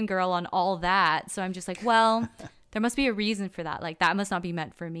Korean girl on all that. So I'm just like, well, there must be a reason for that. Like that must not be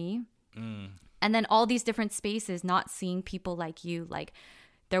meant for me. And then all these different spaces, not seeing people like you, like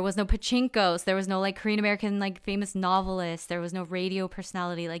there was no Pachinkos, there was no like Korean American like famous novelist, there was no radio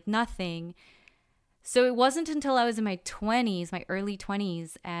personality, like nothing. So it wasn't until I was in my 20s, my early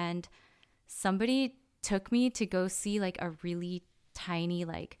 20s, and somebody took me to go see like a really tiny,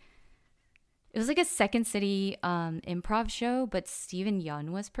 like, it was like a Second City improv show, but Steven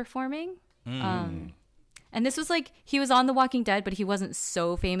Yeun was performing. And this was like, he was on The Walking Dead, but he wasn't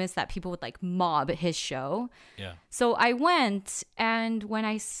so famous that people would like mob his show. Yeah. So I went, and when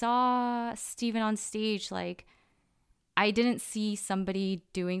I saw Steven on stage, like, I didn't see somebody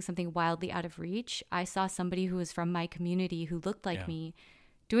doing something wildly out of reach. I saw somebody who was from my community who looked like me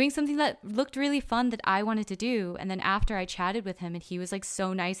doing something that looked really fun that I wanted to do. And then after I chatted with him, and he was like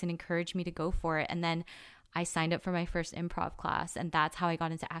so nice and encouraged me to go for it. And then I signed up for my first improv class, and that's how I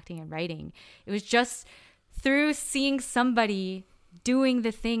got into acting and writing. It was just through seeing somebody doing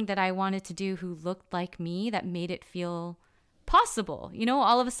the thing that I wanted to do who looked like me that made it feel possible. You know,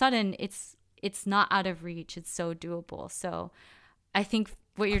 all of a sudden it's not out of reach. It's so doable. So I think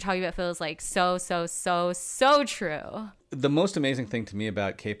what you're talking about feels like so true. The most amazing thing to me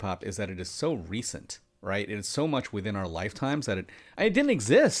about K-pop is that it is so recent, right? It is so much within our lifetimes that it didn't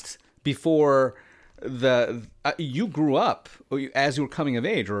exist before you grew up as you were coming of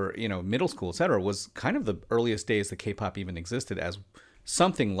age, or middle school, etc. was kind of the earliest days that K-pop even existed as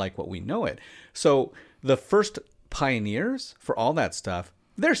something like what we know it. So the first pioneers for all that stuff,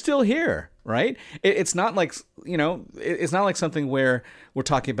 they're still here, right? It's not like it's not like something where we're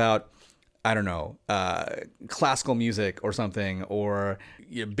talking about, I don't know, classical music or something, or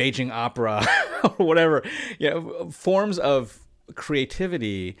Beijing opera or whatever. Forms of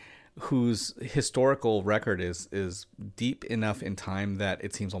creativity whose historical record is deep enough in time that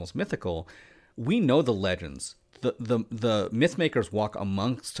it seems almost mythical. We know the legends. The myth makers walk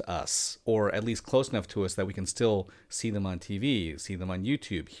amongst us, or at least close enough to us that we can still see them on TV, see them on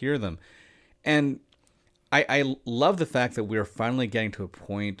YouTube, hear them. And I love the fact that we're finally getting to a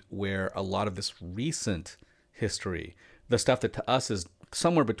point where a lot of this recent history, the stuff that to us is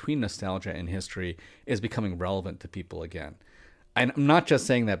somewhere between nostalgia and history, is becoming relevant to people again. And I'm not just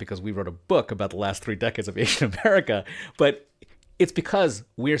saying that because we wrote a book about the last 3 decades of Asian America, but it's because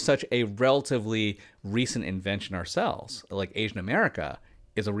we're such a relatively recent invention ourselves. Like Asian America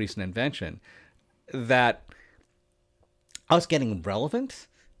is a recent invention, that us getting relevant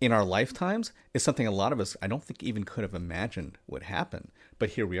in our lifetimes is something a lot of us, I don't think, even could have imagined would happen. But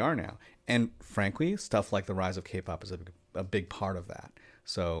here we are now. And frankly, stuff like the rise of K-pop is a big part of that.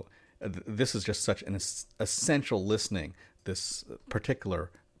 So this is just such an essential listening, this particular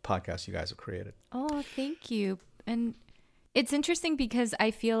podcast you guys have created. Oh, thank you. And it's interesting because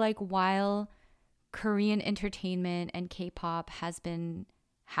I feel like while Korean entertainment and K-pop has been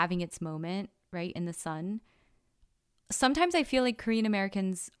having its moment, right, in the sun, sometimes I feel like Korean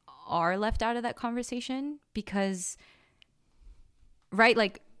Americans are left out of that conversation because, right,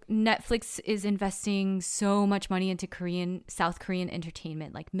 like Netflix is investing so much money into South Korean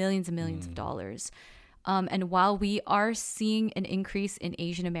entertainment, like millions and millions of dollars. And while we are seeing an increase in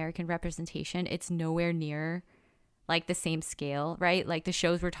Asian American representation, it's nowhere near like the same scale, right? Like the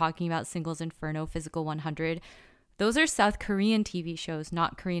shows we're talking about, Singles Inferno, Physical 100, those are South Korean TV shows,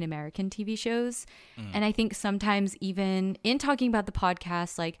 not Korean American TV shows. And I think sometimes even in talking about the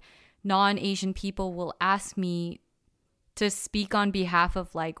podcast, like non-Asian people will ask me to speak on behalf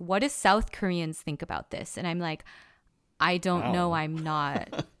of like, what do South Koreans think about this? And I'm like, I don't know. I'm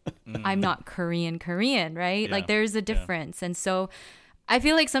not Korean, right? Yeah. Like there's a difference. And so I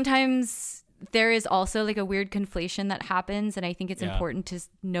feel like sometimes there is also like a weird conflation that happens. And I think it's important to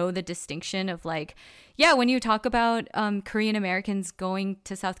know the distinction of like, when you talk about Korean Americans going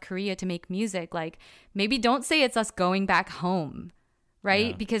to South Korea to make music, like maybe don't say it's us going back home,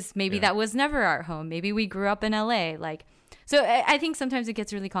 right? Yeah. Because maybe that was never our home. Maybe we grew up in LA. Like, so I think sometimes it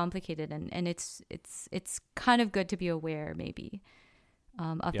gets really complicated, and it's kind of good to be aware maybe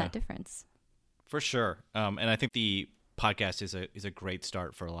of that difference. For sure. And I think the podcast is a great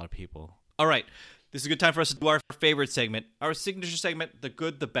start for a lot of people. All right. This is a good time for us to do our favorite segment, our signature segment, the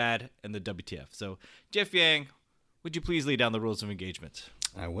good, the bad, and the WTF. So, Jeff Yang, would you please lay down the rules of engagement?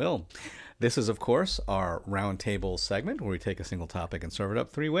 I will. This is, of course, our roundtable segment where we take a single topic and serve it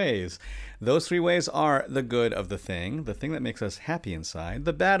up 3 ways. Those 3 ways are the good of the thing that makes us happy inside,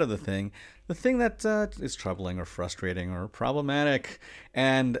 the bad of the thing that is troubling or frustrating or problematic,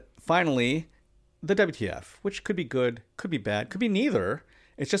 and finally, the WTF, which could be good, could be bad, could be neither.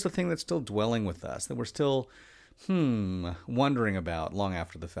 It's just a thing that's still dwelling with us, that we're still wondering about long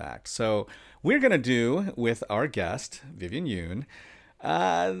after the fact. So we're going to do with our guest, Vivian Yoon,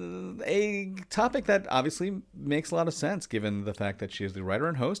 a topic that obviously makes a lot of sense given the fact that she is the writer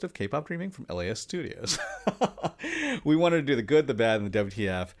and host of K-Pop Dreaming from LAS Studios. We wanted to do the good, the bad, and the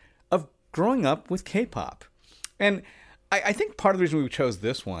WTF of growing up with K-pop. And I think part of the reason we chose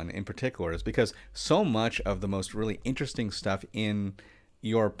this one in particular is because so much of the most really interesting stuff in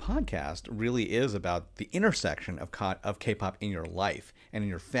your podcast really is about the intersection of K-pop in your life and in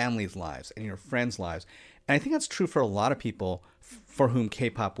your family's lives and in your friends' lives. And I think that's true for a lot of people for whom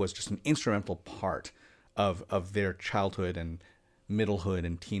K-pop was just an instrumental part of their childhood and middlehood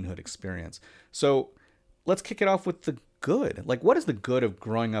and teenhood experience. So let's kick it off with the good. Like, what is the good of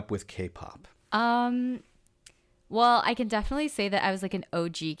growing up with K-pop? Well, I can definitely say that I was like an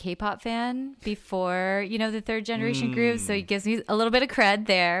OG K-pop fan before, the 3rd generation group. So it gives me a little bit of cred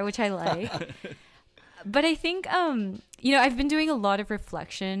there, which I like. But I think, I've been doing a lot of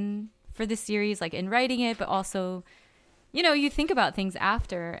reflection for the series, like in writing it, but also, you think about things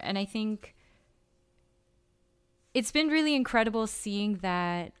after. And I think it's been really incredible seeing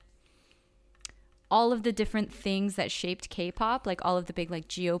that all of the different things that shaped K-pop, like all of the big like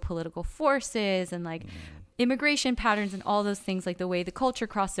geopolitical forces and like immigration patterns and all those things, like the way the culture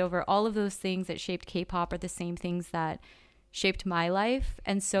crossed over, all of those things that shaped K-pop are the same things that shaped my life.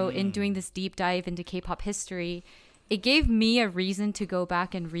 And so in doing this deep dive into K-pop history, it gave me a reason to go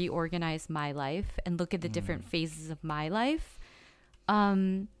back and reorganize my life and look at the different phases of my life.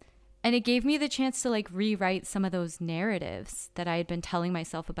 And it gave me the chance to like rewrite some of those narratives that I had been telling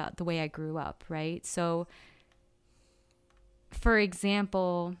myself about the way I grew up, right? So, for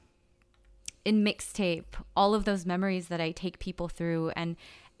example, in Mixtape, all of those memories that I take people through and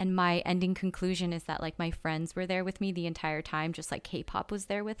my ending conclusion is that like my friends were there with me the entire time, just like K-pop was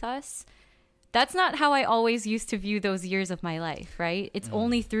there with us. That's not how I always used to view those years of my life, right? It's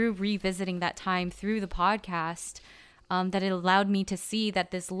only through revisiting that time through the podcast that it allowed me to see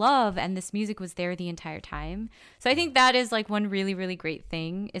that this love and this music was there the entire time. So I think that is like one really, really great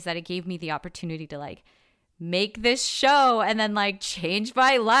thing is that it gave me the opportunity to like make this show and then like change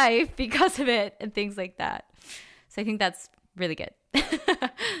my life because of it and things like that. So I think that's really good.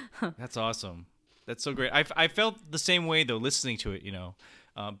 That's awesome. That's so great. I felt the same way though, listening to it,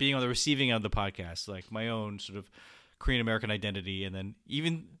 being on the receiving end of the podcast, like my own sort of Korean American identity. And then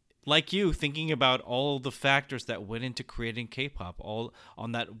even like you, thinking about all the factors that went into creating K-pop, all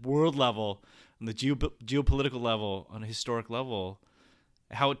on that world level, on the geopolitical level, on a historic level,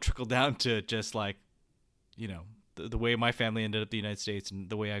 how it trickled down to just like, the way my family ended up in the United States and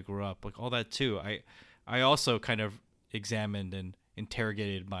the way I grew up, like all that too. I also kind of examined and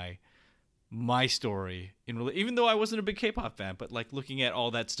interrogated my story even though I wasn't a big K-pop fan, but like looking at all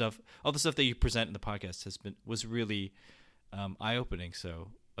that stuff, all the stuff that you present in the podcast was really eye-opening. So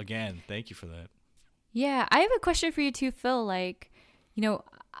again, thank you for that. Yeah, I have a question for you too, Phil. Like,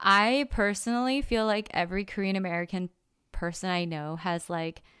 I personally feel like every Korean American person I know has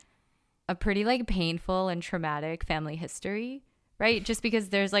like a pretty like painful and traumatic family history, right? Just because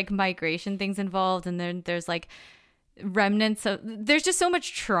there's like migration things involved, and then there's like remnants of, there's just so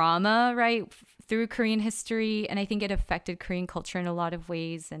much trauma, right, through Korean history. And I think it affected Korean culture in a lot of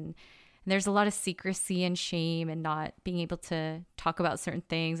ways. And there's a lot of secrecy and shame and not being able to talk about certain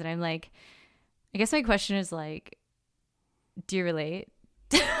things. And I'm like, I guess my question is like, do you relate?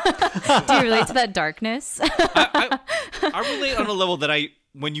 Do you relate to that darkness? I relate on a level that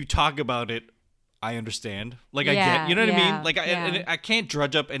when you talk about it, I understand. Like I get, you know what I mean? Like I can't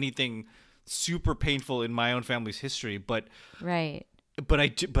drudge up anything super painful in my own family's history, but right. But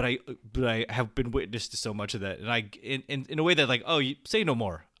I have been witness to so much of that, and I in a way that like, oh, you say no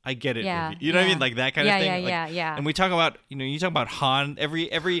more. I get it. Yeah, you know what I mean? Like that kind of thing. Yeah. And we talk about, you talk about Han,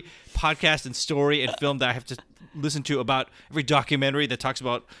 every podcast and story and film that I have to listen to, about every documentary that talks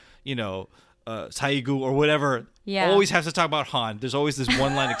about, Saigu or whatever, always has to talk about Han. There's always this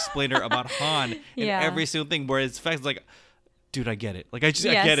one line explainer about Han in every single thing, where it's fact like, dude, I get it. Like I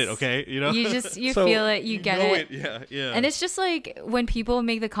get it. Okay, you feel it, you get it. Yeah. And it's just like when people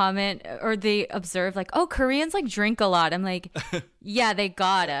make the comment or they observe like, oh, Koreans like drink a lot. I'm like, yeah, they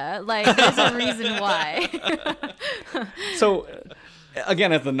gotta. Like, there's a reason why. So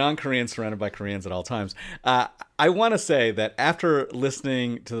again, as the non-Korean surrounded by Koreans at all times, I want to say that after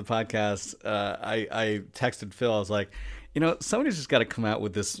listening to the podcast, I texted Phil. I was like, somebody's just got to come out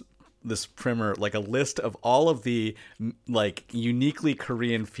with this primer, like a list of all of the like uniquely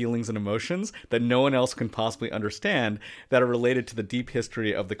Korean feelings and emotions that no one else can possibly understand that are related to the deep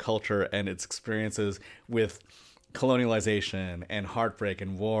history of the culture and its experiences with colonialization and heartbreak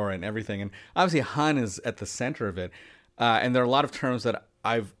and war and everything. And obviously Han is at the center of it. And there are a lot of terms that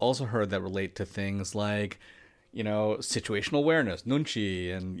I've also heard that relate to things like, situational awareness,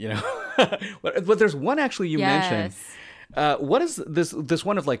 nunchi, and, but there's one actually you mentioned. What is this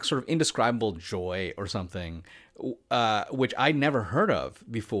one of like sort of indescribable joy or something, which I'd never heard of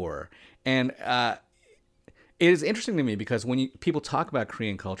before. And it is interesting to me because when people talk about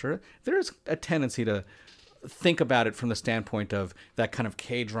Korean culture, there is a tendency to think about it from the standpoint of that kind of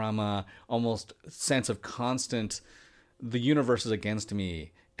K-drama, almost sense of constant, the universe is against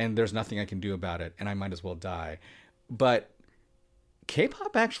me and there's nothing I can do about it and I might as well die. But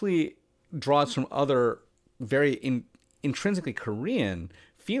K-pop actually draws from other very intrinsically Korean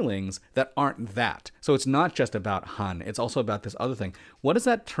feelings that aren't that. So it's not just about Han, it's also about this other thing. What is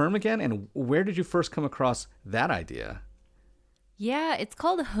that term again, and where did you first come across that idea? Yeah, it's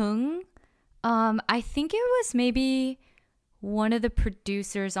called Hung. I think it was maybe one of the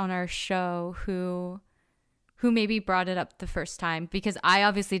producers on our show who maybe brought it up the first time, because I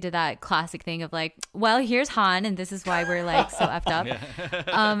obviously did that classic thing of like, well, here's Han and this is why we're like so effed up.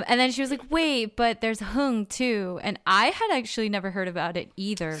 And then she was like, wait, but there's Hung too. And I had actually never heard about it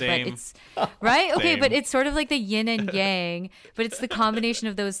either. Same. But it's right. Okay. Same. But it's sort of like the yin and yang, but it's the combination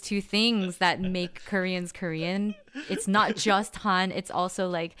of those two things that make Koreans Korean. It's not just Han. It's also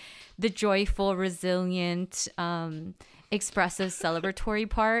like the joyful, resilient, expressive, celebratory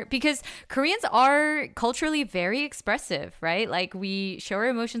part, because Koreans are culturally very expressive, right? Like we show our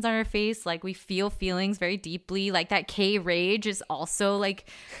emotions on our face, like we feel feelings very deeply, like that K rage is also like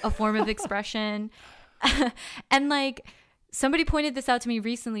a form of expression. And like somebody pointed this out to me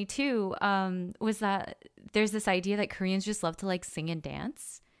recently too, was that there's this idea that Koreans just love to like sing and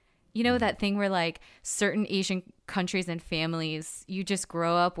dance. You know, that thing where like certain Asian countries and families, you just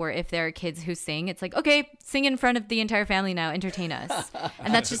grow up where if there are kids who sing, it's like, okay, sing in front of the entire family now, entertain us.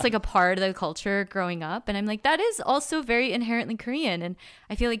 And that's just like a part of the culture growing up. And I'm like, that is also very inherently Korean. And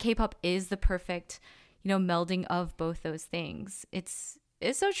I feel like K-pop is the perfect, melding of both those things. It's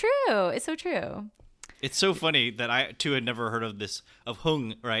so true. It's so true. It's so funny that I too had never heard of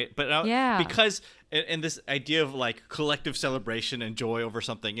Hung, right? But Yeah. because and this idea of like collective celebration and joy over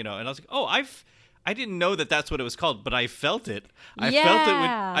something, and I was like, oh, I didn't know that that's what it was called, but I felt it.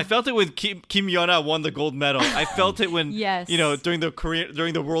 I felt it when Kim Yona won the gold medal. I felt it when Yes. during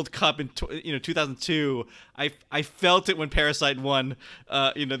the World Cup in 2002. I felt it when Parasite won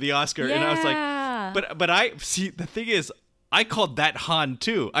the Oscar, and I was like, but I see, the thing is, I called that Han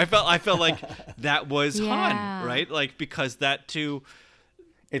too. I felt like that was Han, right? Like, because that too,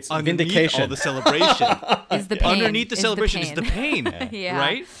 It's underneath vindication. all the celebration. Is the pain. Underneath the celebration is the pain, Yeah.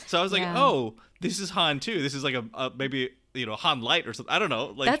 right? So I was like, Yeah. oh, this is Han too. This is like a maybe Han Light or something. I don't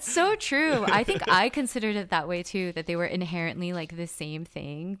know. Like, That's so true. I think I considered it that way too, that they were inherently like the same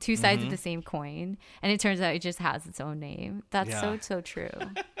thing, two sides of the same coin. And it turns out it just has its own name. That's so true.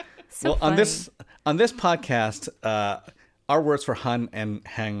 So well, funny. on this podcast, our words for Han and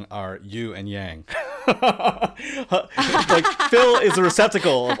Heng are yu and yang. Like Phil is a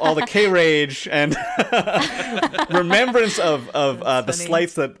receptacle of all the K-rage and remembrance of the funny.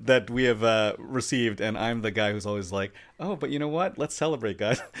 slights that we have received, and I'm the guy who's always like, oh, but you know what? Let's celebrate,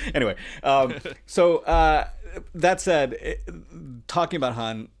 guys. Anyway, so that said, talking about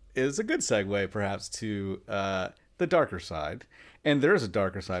Han is a good segue, perhaps, to the darker side. And there is a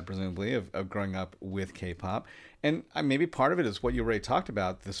darker side, presumably, of growing up with K-pop. And maybe part of it is what you already talked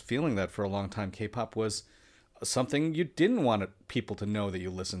about, this feeling that for a long time K-pop was something you didn't want people to know that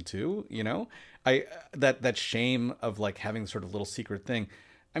you listened to, that shame of like having sort of little secret thing.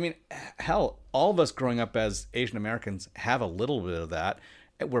 I mean, hell, all of us growing up as Asian Americans have a little bit of that.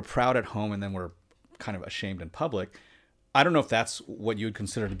 We're proud at home and then we're kind of ashamed in public. I don't know if that's what you would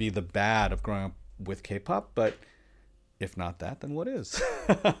consider to be the bad of growing up with K-pop, but if not that, then what is?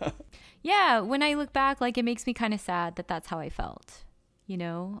 Yeah, when I look back, like it makes me kind of sad that that's how I felt,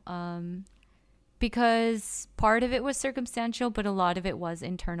 because part of it was circumstantial, but a lot of it was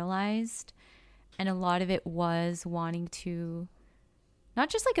internalized, and a lot of it was wanting to not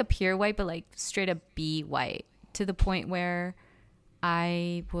just like appear white, but like straight up be white, to the point where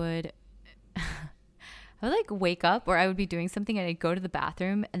I would like wake up, or I would be doing something and I'd go to the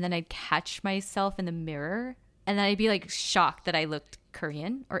bathroom and then I'd catch myself in the mirror. And then I'd be like shocked that I looked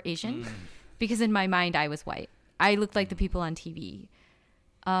Korean or Asian because in my mind I was white. I looked like the people on TV.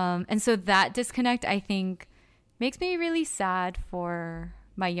 And so that disconnect, I think, makes me really sad for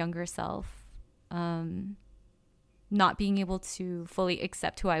my younger self. Not being able to fully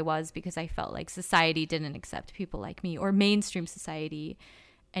accept who I was because I felt like society didn't accept people like me, or mainstream society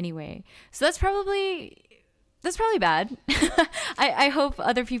anyway. So that's probably bad. I hope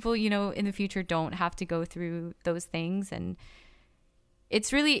other people, you know, in the future don't have to go through those things. And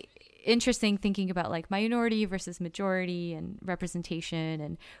it's really interesting thinking about like minority versus majority and representation,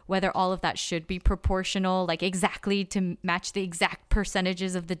 and whether all of that should be proportional, like exactly to match the exact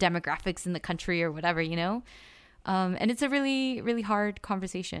percentages of the demographics in the country or whatever, you know? And it's a really, really hard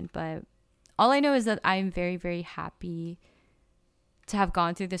conversation. But all I know is that I'm very, very happy to have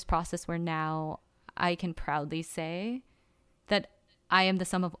gone through this process where now I can proudly say that I am the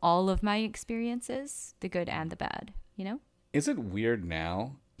sum of all of my experiences, the good and the bad, you know? Is it weird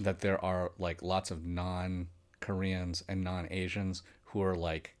now that there are like lots of non-Koreans and non-Asians who are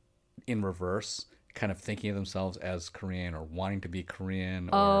like in reverse, kind of thinking of themselves as Korean or wanting to be Korean?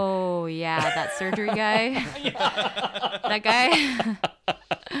 Or... Oh, yeah, that surgery guy. That guy.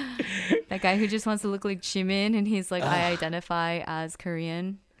 That guy who just wants to look like Jimin and he's like, I identify as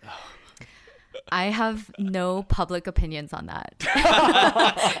Korean. I have no public opinions on that.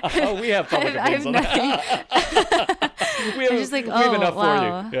 Oh, we have public opinions on that. we have, just like, we have enough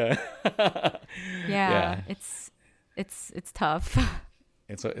wow. for you. Yeah. It's tough.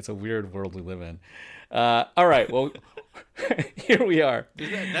 It's a weird world we live in. All right, well, here we are.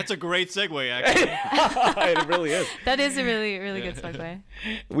 That's a great segue, actually. It really is. That is a really, really good segue.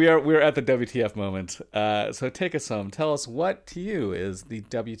 We're at the WTF moment. So take us home. Tell us what to you is the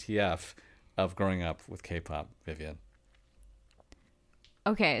WTF of growing up with K-pop, Vivian.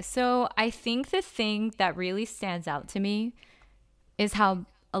 Okay, so I think the thing that really stands out to me is how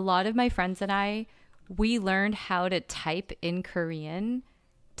a lot of my friends and we learned how to type in Korean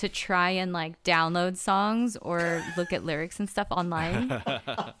to try and like download songs or look at lyrics and stuff online.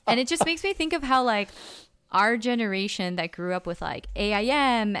 And it just makes me think of how like our generation that grew up with like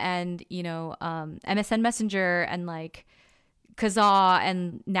AIM and, you know, MSN Messenger and like Kazaa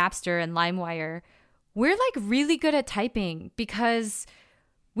and Napster and LimeWire, we're like really good at typing because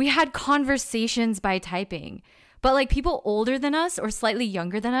we had conversations by typing. But like people older than us or slightly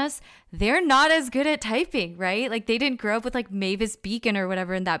younger than us, they're not as good at typing, right? Like they didn't grow up with like Mavis Beacon or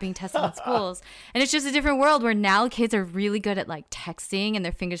whatever and that being tested in schools. And it's just a different world where now kids are really good at like texting and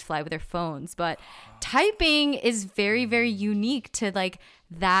their fingers fly with their phones. But typing is very, very unique to like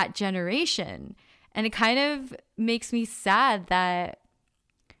that generation. And it kind of makes me sad that,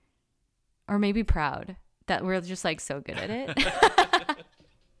 or maybe proud, that we're just like so good at it.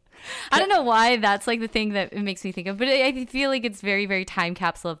 I don't know why that's like the thing that it makes me think of, but I feel like it's very, very time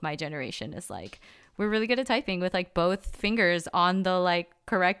capsule of my generation. Is like we're really good at typing with like both fingers on the like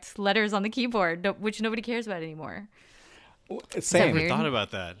correct letters on the keyboard, which nobody cares about anymore. Same. I never thought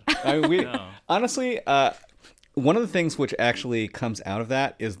about that. I mean, honestly, one of the things which actually comes out of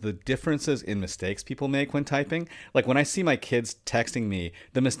that is the differences in mistakes people make when typing. Like when I see my kids texting me,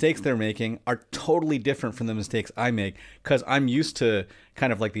 the mistakes they're making are totally different from the mistakes I make because I'm used to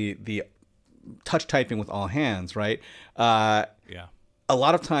kind of like the touch typing with all hands, right? Yeah. A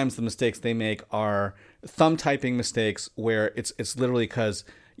lot of times the mistakes they make are thumb typing mistakes where it's literally because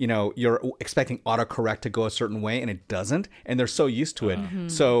you know, you're expecting autocorrect to go a certain way and it doesn't, and they're so used to it.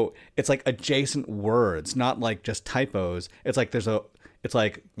 So it's like adjacent words, not like just typos. It's like it's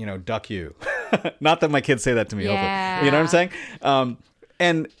like, you know, duck you. Not that my kids say that to me, hopefully. You know what I'm saying?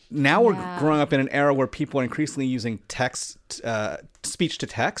 And now we're growing up in an era where people are increasingly using text, speech to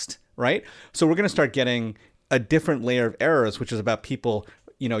text, right? So we're going to start getting a different layer of errors, which is about people,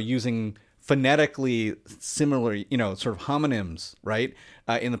 you know, using phonetically similar, you know, sort of homonyms, right,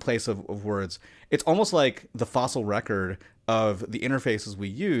 in the place of words. It's almost like the fossil record of the interfaces we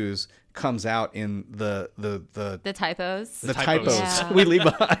use comes out in the typos. The typos we leave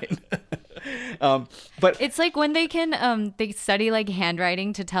behind. But it's like when they can they study like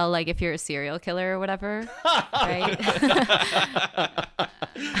handwriting to tell like if you're a serial killer or whatever, right?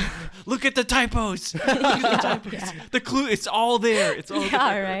 Look at the typos. Look at the typos. Yeah. The clue, it's all there. It's all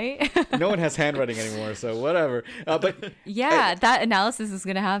there. Right? No one has handwriting anymore, so whatever. But that analysis is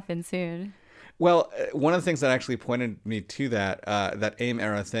going to happen soon. Well, one of the things that actually pointed me to that AIM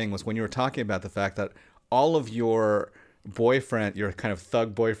era thing was when you were talking about the fact that all of your kind of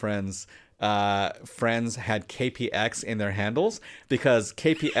thug boyfriends, friends had KPX in their handles because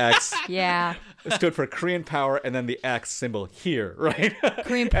KPX stood for Korean Power and then the X symbol here, right?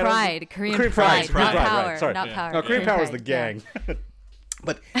 Korean Pride. Korean Pride. Not Power. Right. Sorry. Not Power. No, Korean Power is the gang.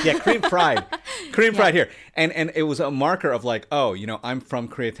 But yeah, Korean pride here, and it was a marker of like, oh, you know, I'm from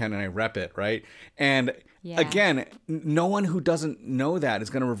Koreatown and I rep it, right? And again, no one who doesn't know that is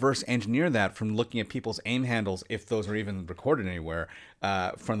going to reverse engineer that from looking at people's AIM handles, if those are even recorded anywhere,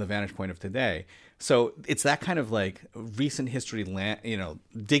 from the vantage point of today. So it's that kind of like recent history, you know,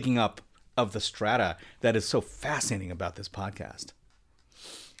 digging up of the strata that is so fascinating about this podcast.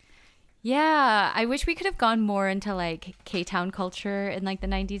 Yeah, I wish we could have gone more into like K-Town culture in like the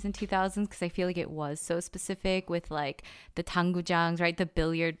 90s and 2000s, because I feel like it was so specific with like the tanggujangs, right? The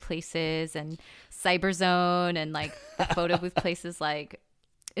billiard places and Cyberzone and like the photo booth places. Like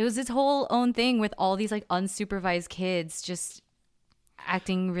it was its whole own thing with all these like unsupervised kids just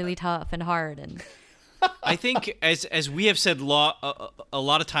acting really tough and hard. And I think as we have said a lot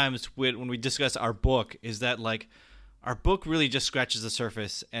of times when we discuss our book, is that like our book really just scratches the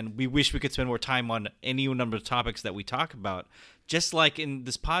surface, and we wish we could spend more time on any number of topics that we talk about. Just like in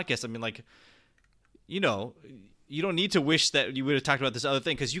this podcast, I mean, like, you know, you don't need to wish that you would have talked about this other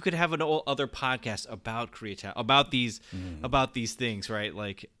thing, because you could have an whole other podcast about Koreatown, about these things, right?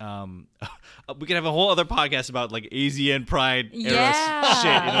 Like, we could have a whole other podcast about like AZN Pride era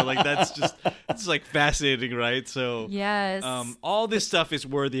shit, you know, like it's like fascinating, right? So yes, all this stuff is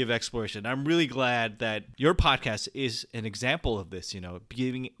worthy of exploration. I'm really glad that your podcast is an example of this, you know,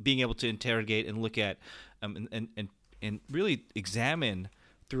 being able to interrogate and look at and really examine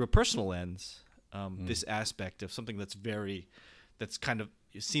through a personal lens this aspect of something that's kind of,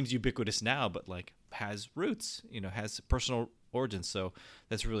 it seems ubiquitous now, but like has roots, you know, has personal origins. So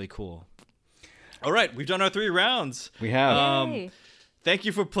that's really cool. All right, we've done our 3 rounds. We have. Yay. Thank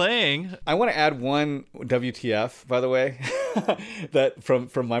you for playing. I want to add one WTF, by the way, that from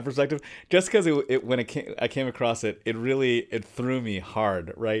my perspective, just because I came across it, it threw me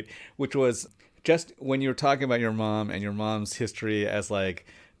hard, right? Which was just when you were talking about your mom and your mom's history as like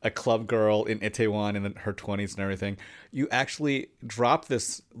a club girl in Itaewon in her 20s and everything, you actually dropped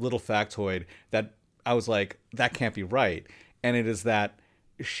this little factoid that I was like, that can't be right. And it is that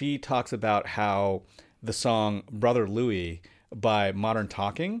she talks about how the song Brother Louie by Modern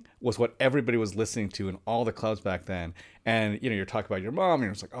Talking was what everybody was listening to in all the clubs back then. And, you know, you're talking about your mom,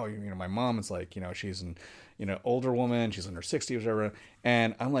 and it's like, oh, you know, my mom is like, you know, she's an, you know, older woman, she's in her 60s or whatever.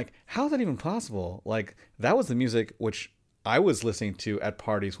 And I'm like, how is that even possible? Like, that was the music which I was listening to at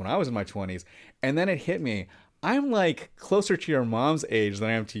parties when I was in my 20s. And then it hit me. I'm like closer to your mom's age than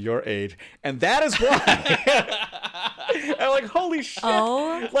I am to your age. And that is why. I'm like, holy shit.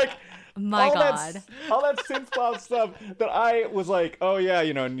 Oh, like, my God. All that synth pop stuff that I was like, oh yeah,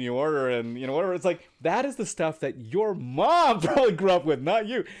 you know, New Order and, you know, whatever. It's like, that is the stuff that your mom probably grew up with, not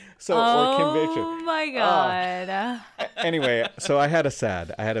you. So, or Kim Bachchan. Oh my God. Anyway, so I had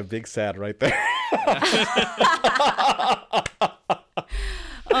a big sad right there.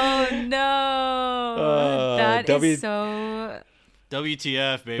 Oh no. That is so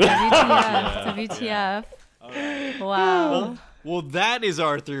WTF, baby. WTF. Wow. Well, that is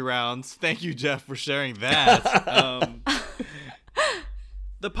our 3 rounds. Thank you, Jeff, for sharing that.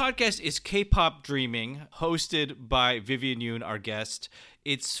 The podcast is K-Pop Dreaming, hosted by Vivian Yoon, our guest.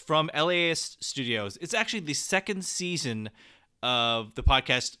 It's from LAist Studios. It's actually the 2nd season of the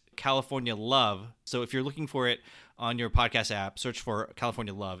podcast California Love. So if you're looking for it on your podcast app, search for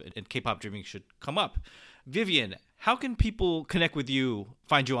California Love, and K-Pop Dreaming should come up. Vivian, how can people connect with you,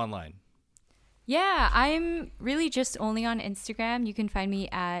 find you online? Yeah, I'm really just only on Instagram. You can find me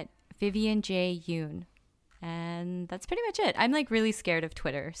at Vivian J. Yoon. And that's pretty much it. I'm like really scared of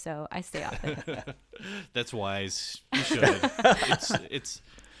Twitter, so I stay off it. That's wise. You should.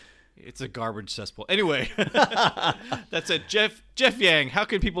 It's a garbage cesspool. Anyway, that's it. Jeff Yang, how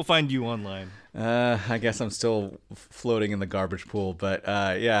can people find you online? I guess I'm still floating in the garbage pool, but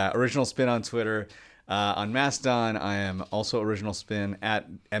yeah, Original Spin on Twitter. On Mastodon, I am also Original Spin at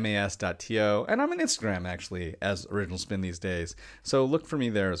mas.to, and I'm on Instagram, actually, as Original Spin these days. So look for me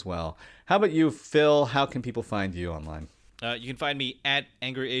there as well. How about you, Phil? How can people find you online? You can find me at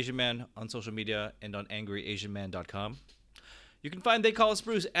Angry Asian Man on social media and on angryasianman.com. You can find They Call Us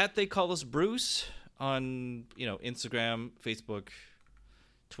Bruce at They Call Us Bruce on, you know, Instagram, Facebook,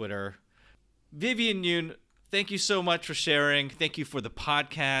 Twitter. Vivian Yoon, thank you so much for sharing. Thank you for the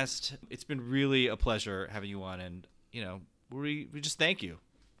podcast. It's been really a pleasure having you on, and, you know, we just thank you.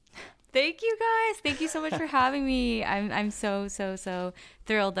 Thank you guys. Thank you so much for having me. I'm so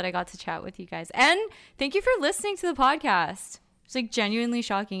thrilled that I got to chat with you guys. And thank you for listening to the podcast. It's like genuinely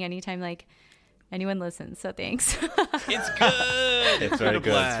shocking anytime like anyone listens. So thanks. It's good. It's very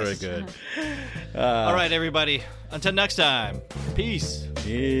good. It's very good. All right, everybody. Until next time. Peace.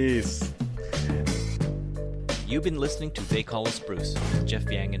 Peace. You've been listening to They Call Us Bruce with Jeff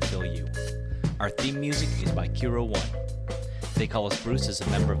Yang and Phil Yu. Our theme music is by Kiro One. They Call Us Bruce is a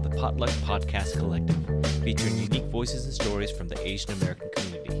member of the Potluck Podcast Collective, featuring unique voices and stories from the Asian American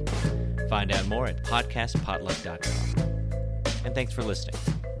community. Find out more at podcastpotluck.com. And thanks for listening.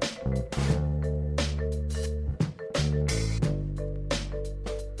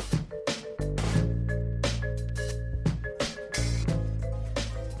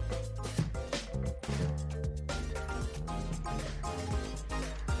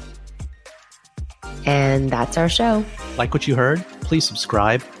 And that's our show. Like what you heard? Please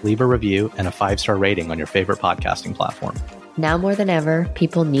subscribe, leave a review, and a 5-star rating on your favorite podcasting platform. Now more than ever,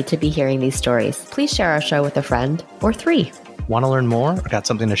 people need to be hearing these stories. Please share our show with a friend or 3. Want to learn more or got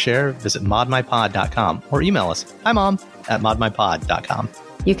something to share? Visit modmypod.com or email us, himom@modmypod.com.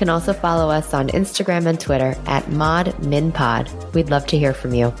 You can also follow us on Instagram and Twitter at modminpod. We'd love to hear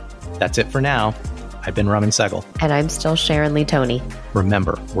from you. That's it for now. I've been Raman Segal. And I'm still Sharon Lee Tony.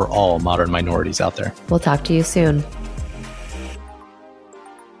 Remember, we're all modern minorities out there. We'll talk to you soon.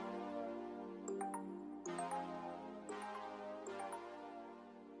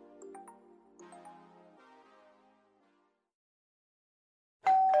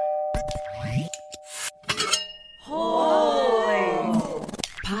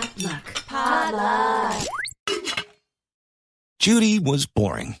 Judy was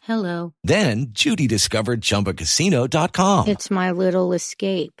boring. Hello. Then Judy discovered ChumbaCasino.com. It's my little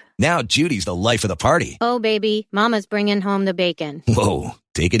escape. Now Judy's the life of the party. Oh, baby, mama's bringing home the bacon. Whoa,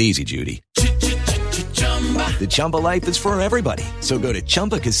 take it easy, Judy. The Chumba life is for everybody. So go to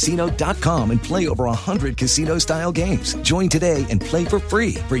ChumbaCasino.com and play over 100 casino-style games. Join today and play for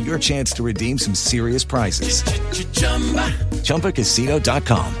free for your chance to redeem some serious prizes.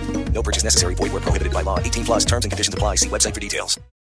 ChumbaCasino.com. No purchase necessary. Void where prohibited by law. 18+ terms and conditions apply. See website for details.